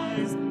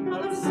prize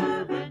of a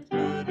servant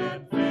good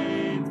and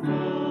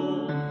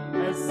faithful.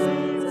 As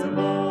seeds of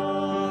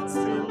old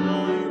still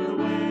line the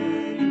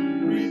way,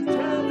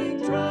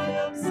 retelling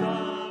triumphs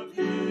of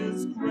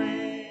His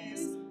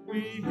grace.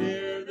 We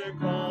hear their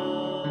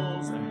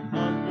calls and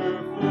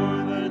hunger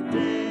for the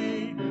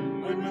day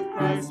when with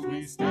Christ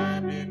we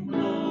stand in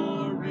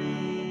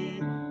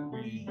glory.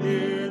 We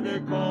hear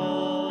their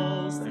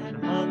calls and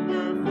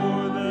hunger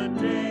for the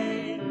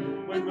day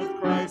when with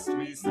Christ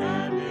we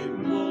stand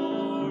in glory.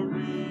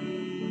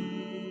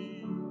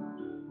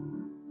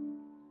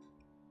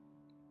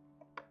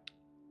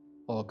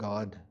 Oh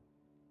God,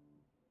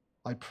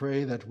 I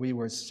pray that we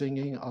were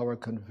singing our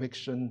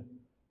conviction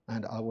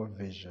and our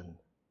vision,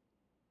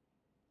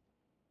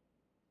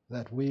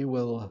 that we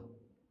will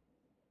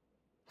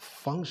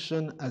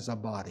function as a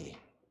body,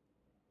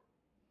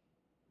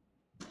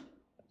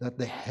 that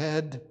the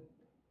head,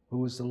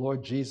 who is the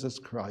Lord Jesus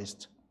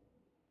Christ,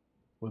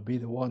 will be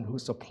the one who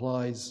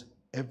supplies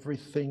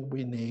everything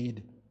we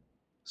need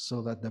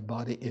so that the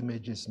body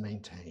image is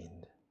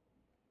maintained.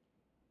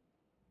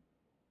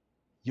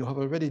 You have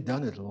already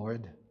done it,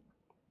 Lord.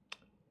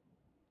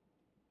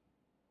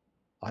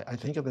 I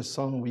think of the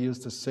song we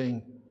used to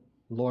sing,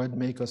 Lord,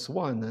 make us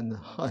one, and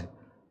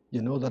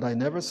you know that I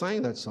never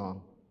sang that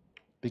song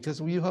because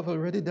you have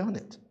already done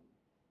it.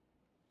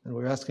 And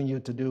we're asking you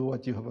to do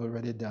what you have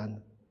already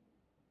done,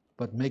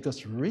 but make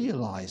us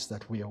realize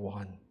that we are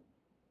one.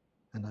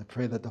 And I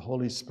pray that the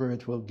Holy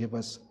Spirit will give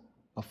us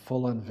a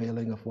full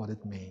unveiling of what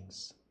it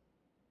means.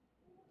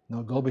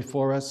 Now go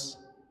before us.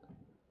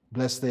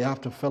 Bless the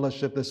after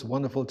fellowship, this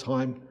wonderful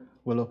time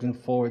we're looking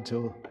forward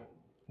to.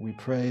 We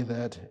pray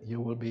that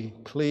you will be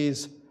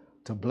pleased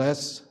to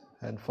bless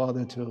and,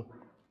 Father, to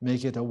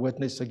make it a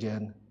witness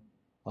again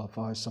of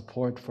our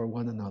support for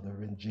one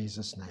another in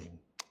Jesus' name.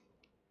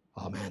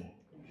 Amen.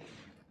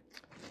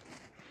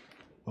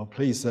 Well,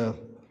 please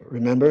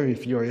remember,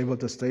 if you're able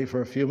to stay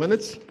for a few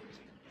minutes,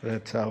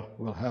 that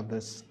we'll have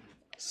this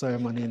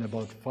ceremony in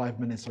about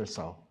 5 minutes or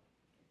so.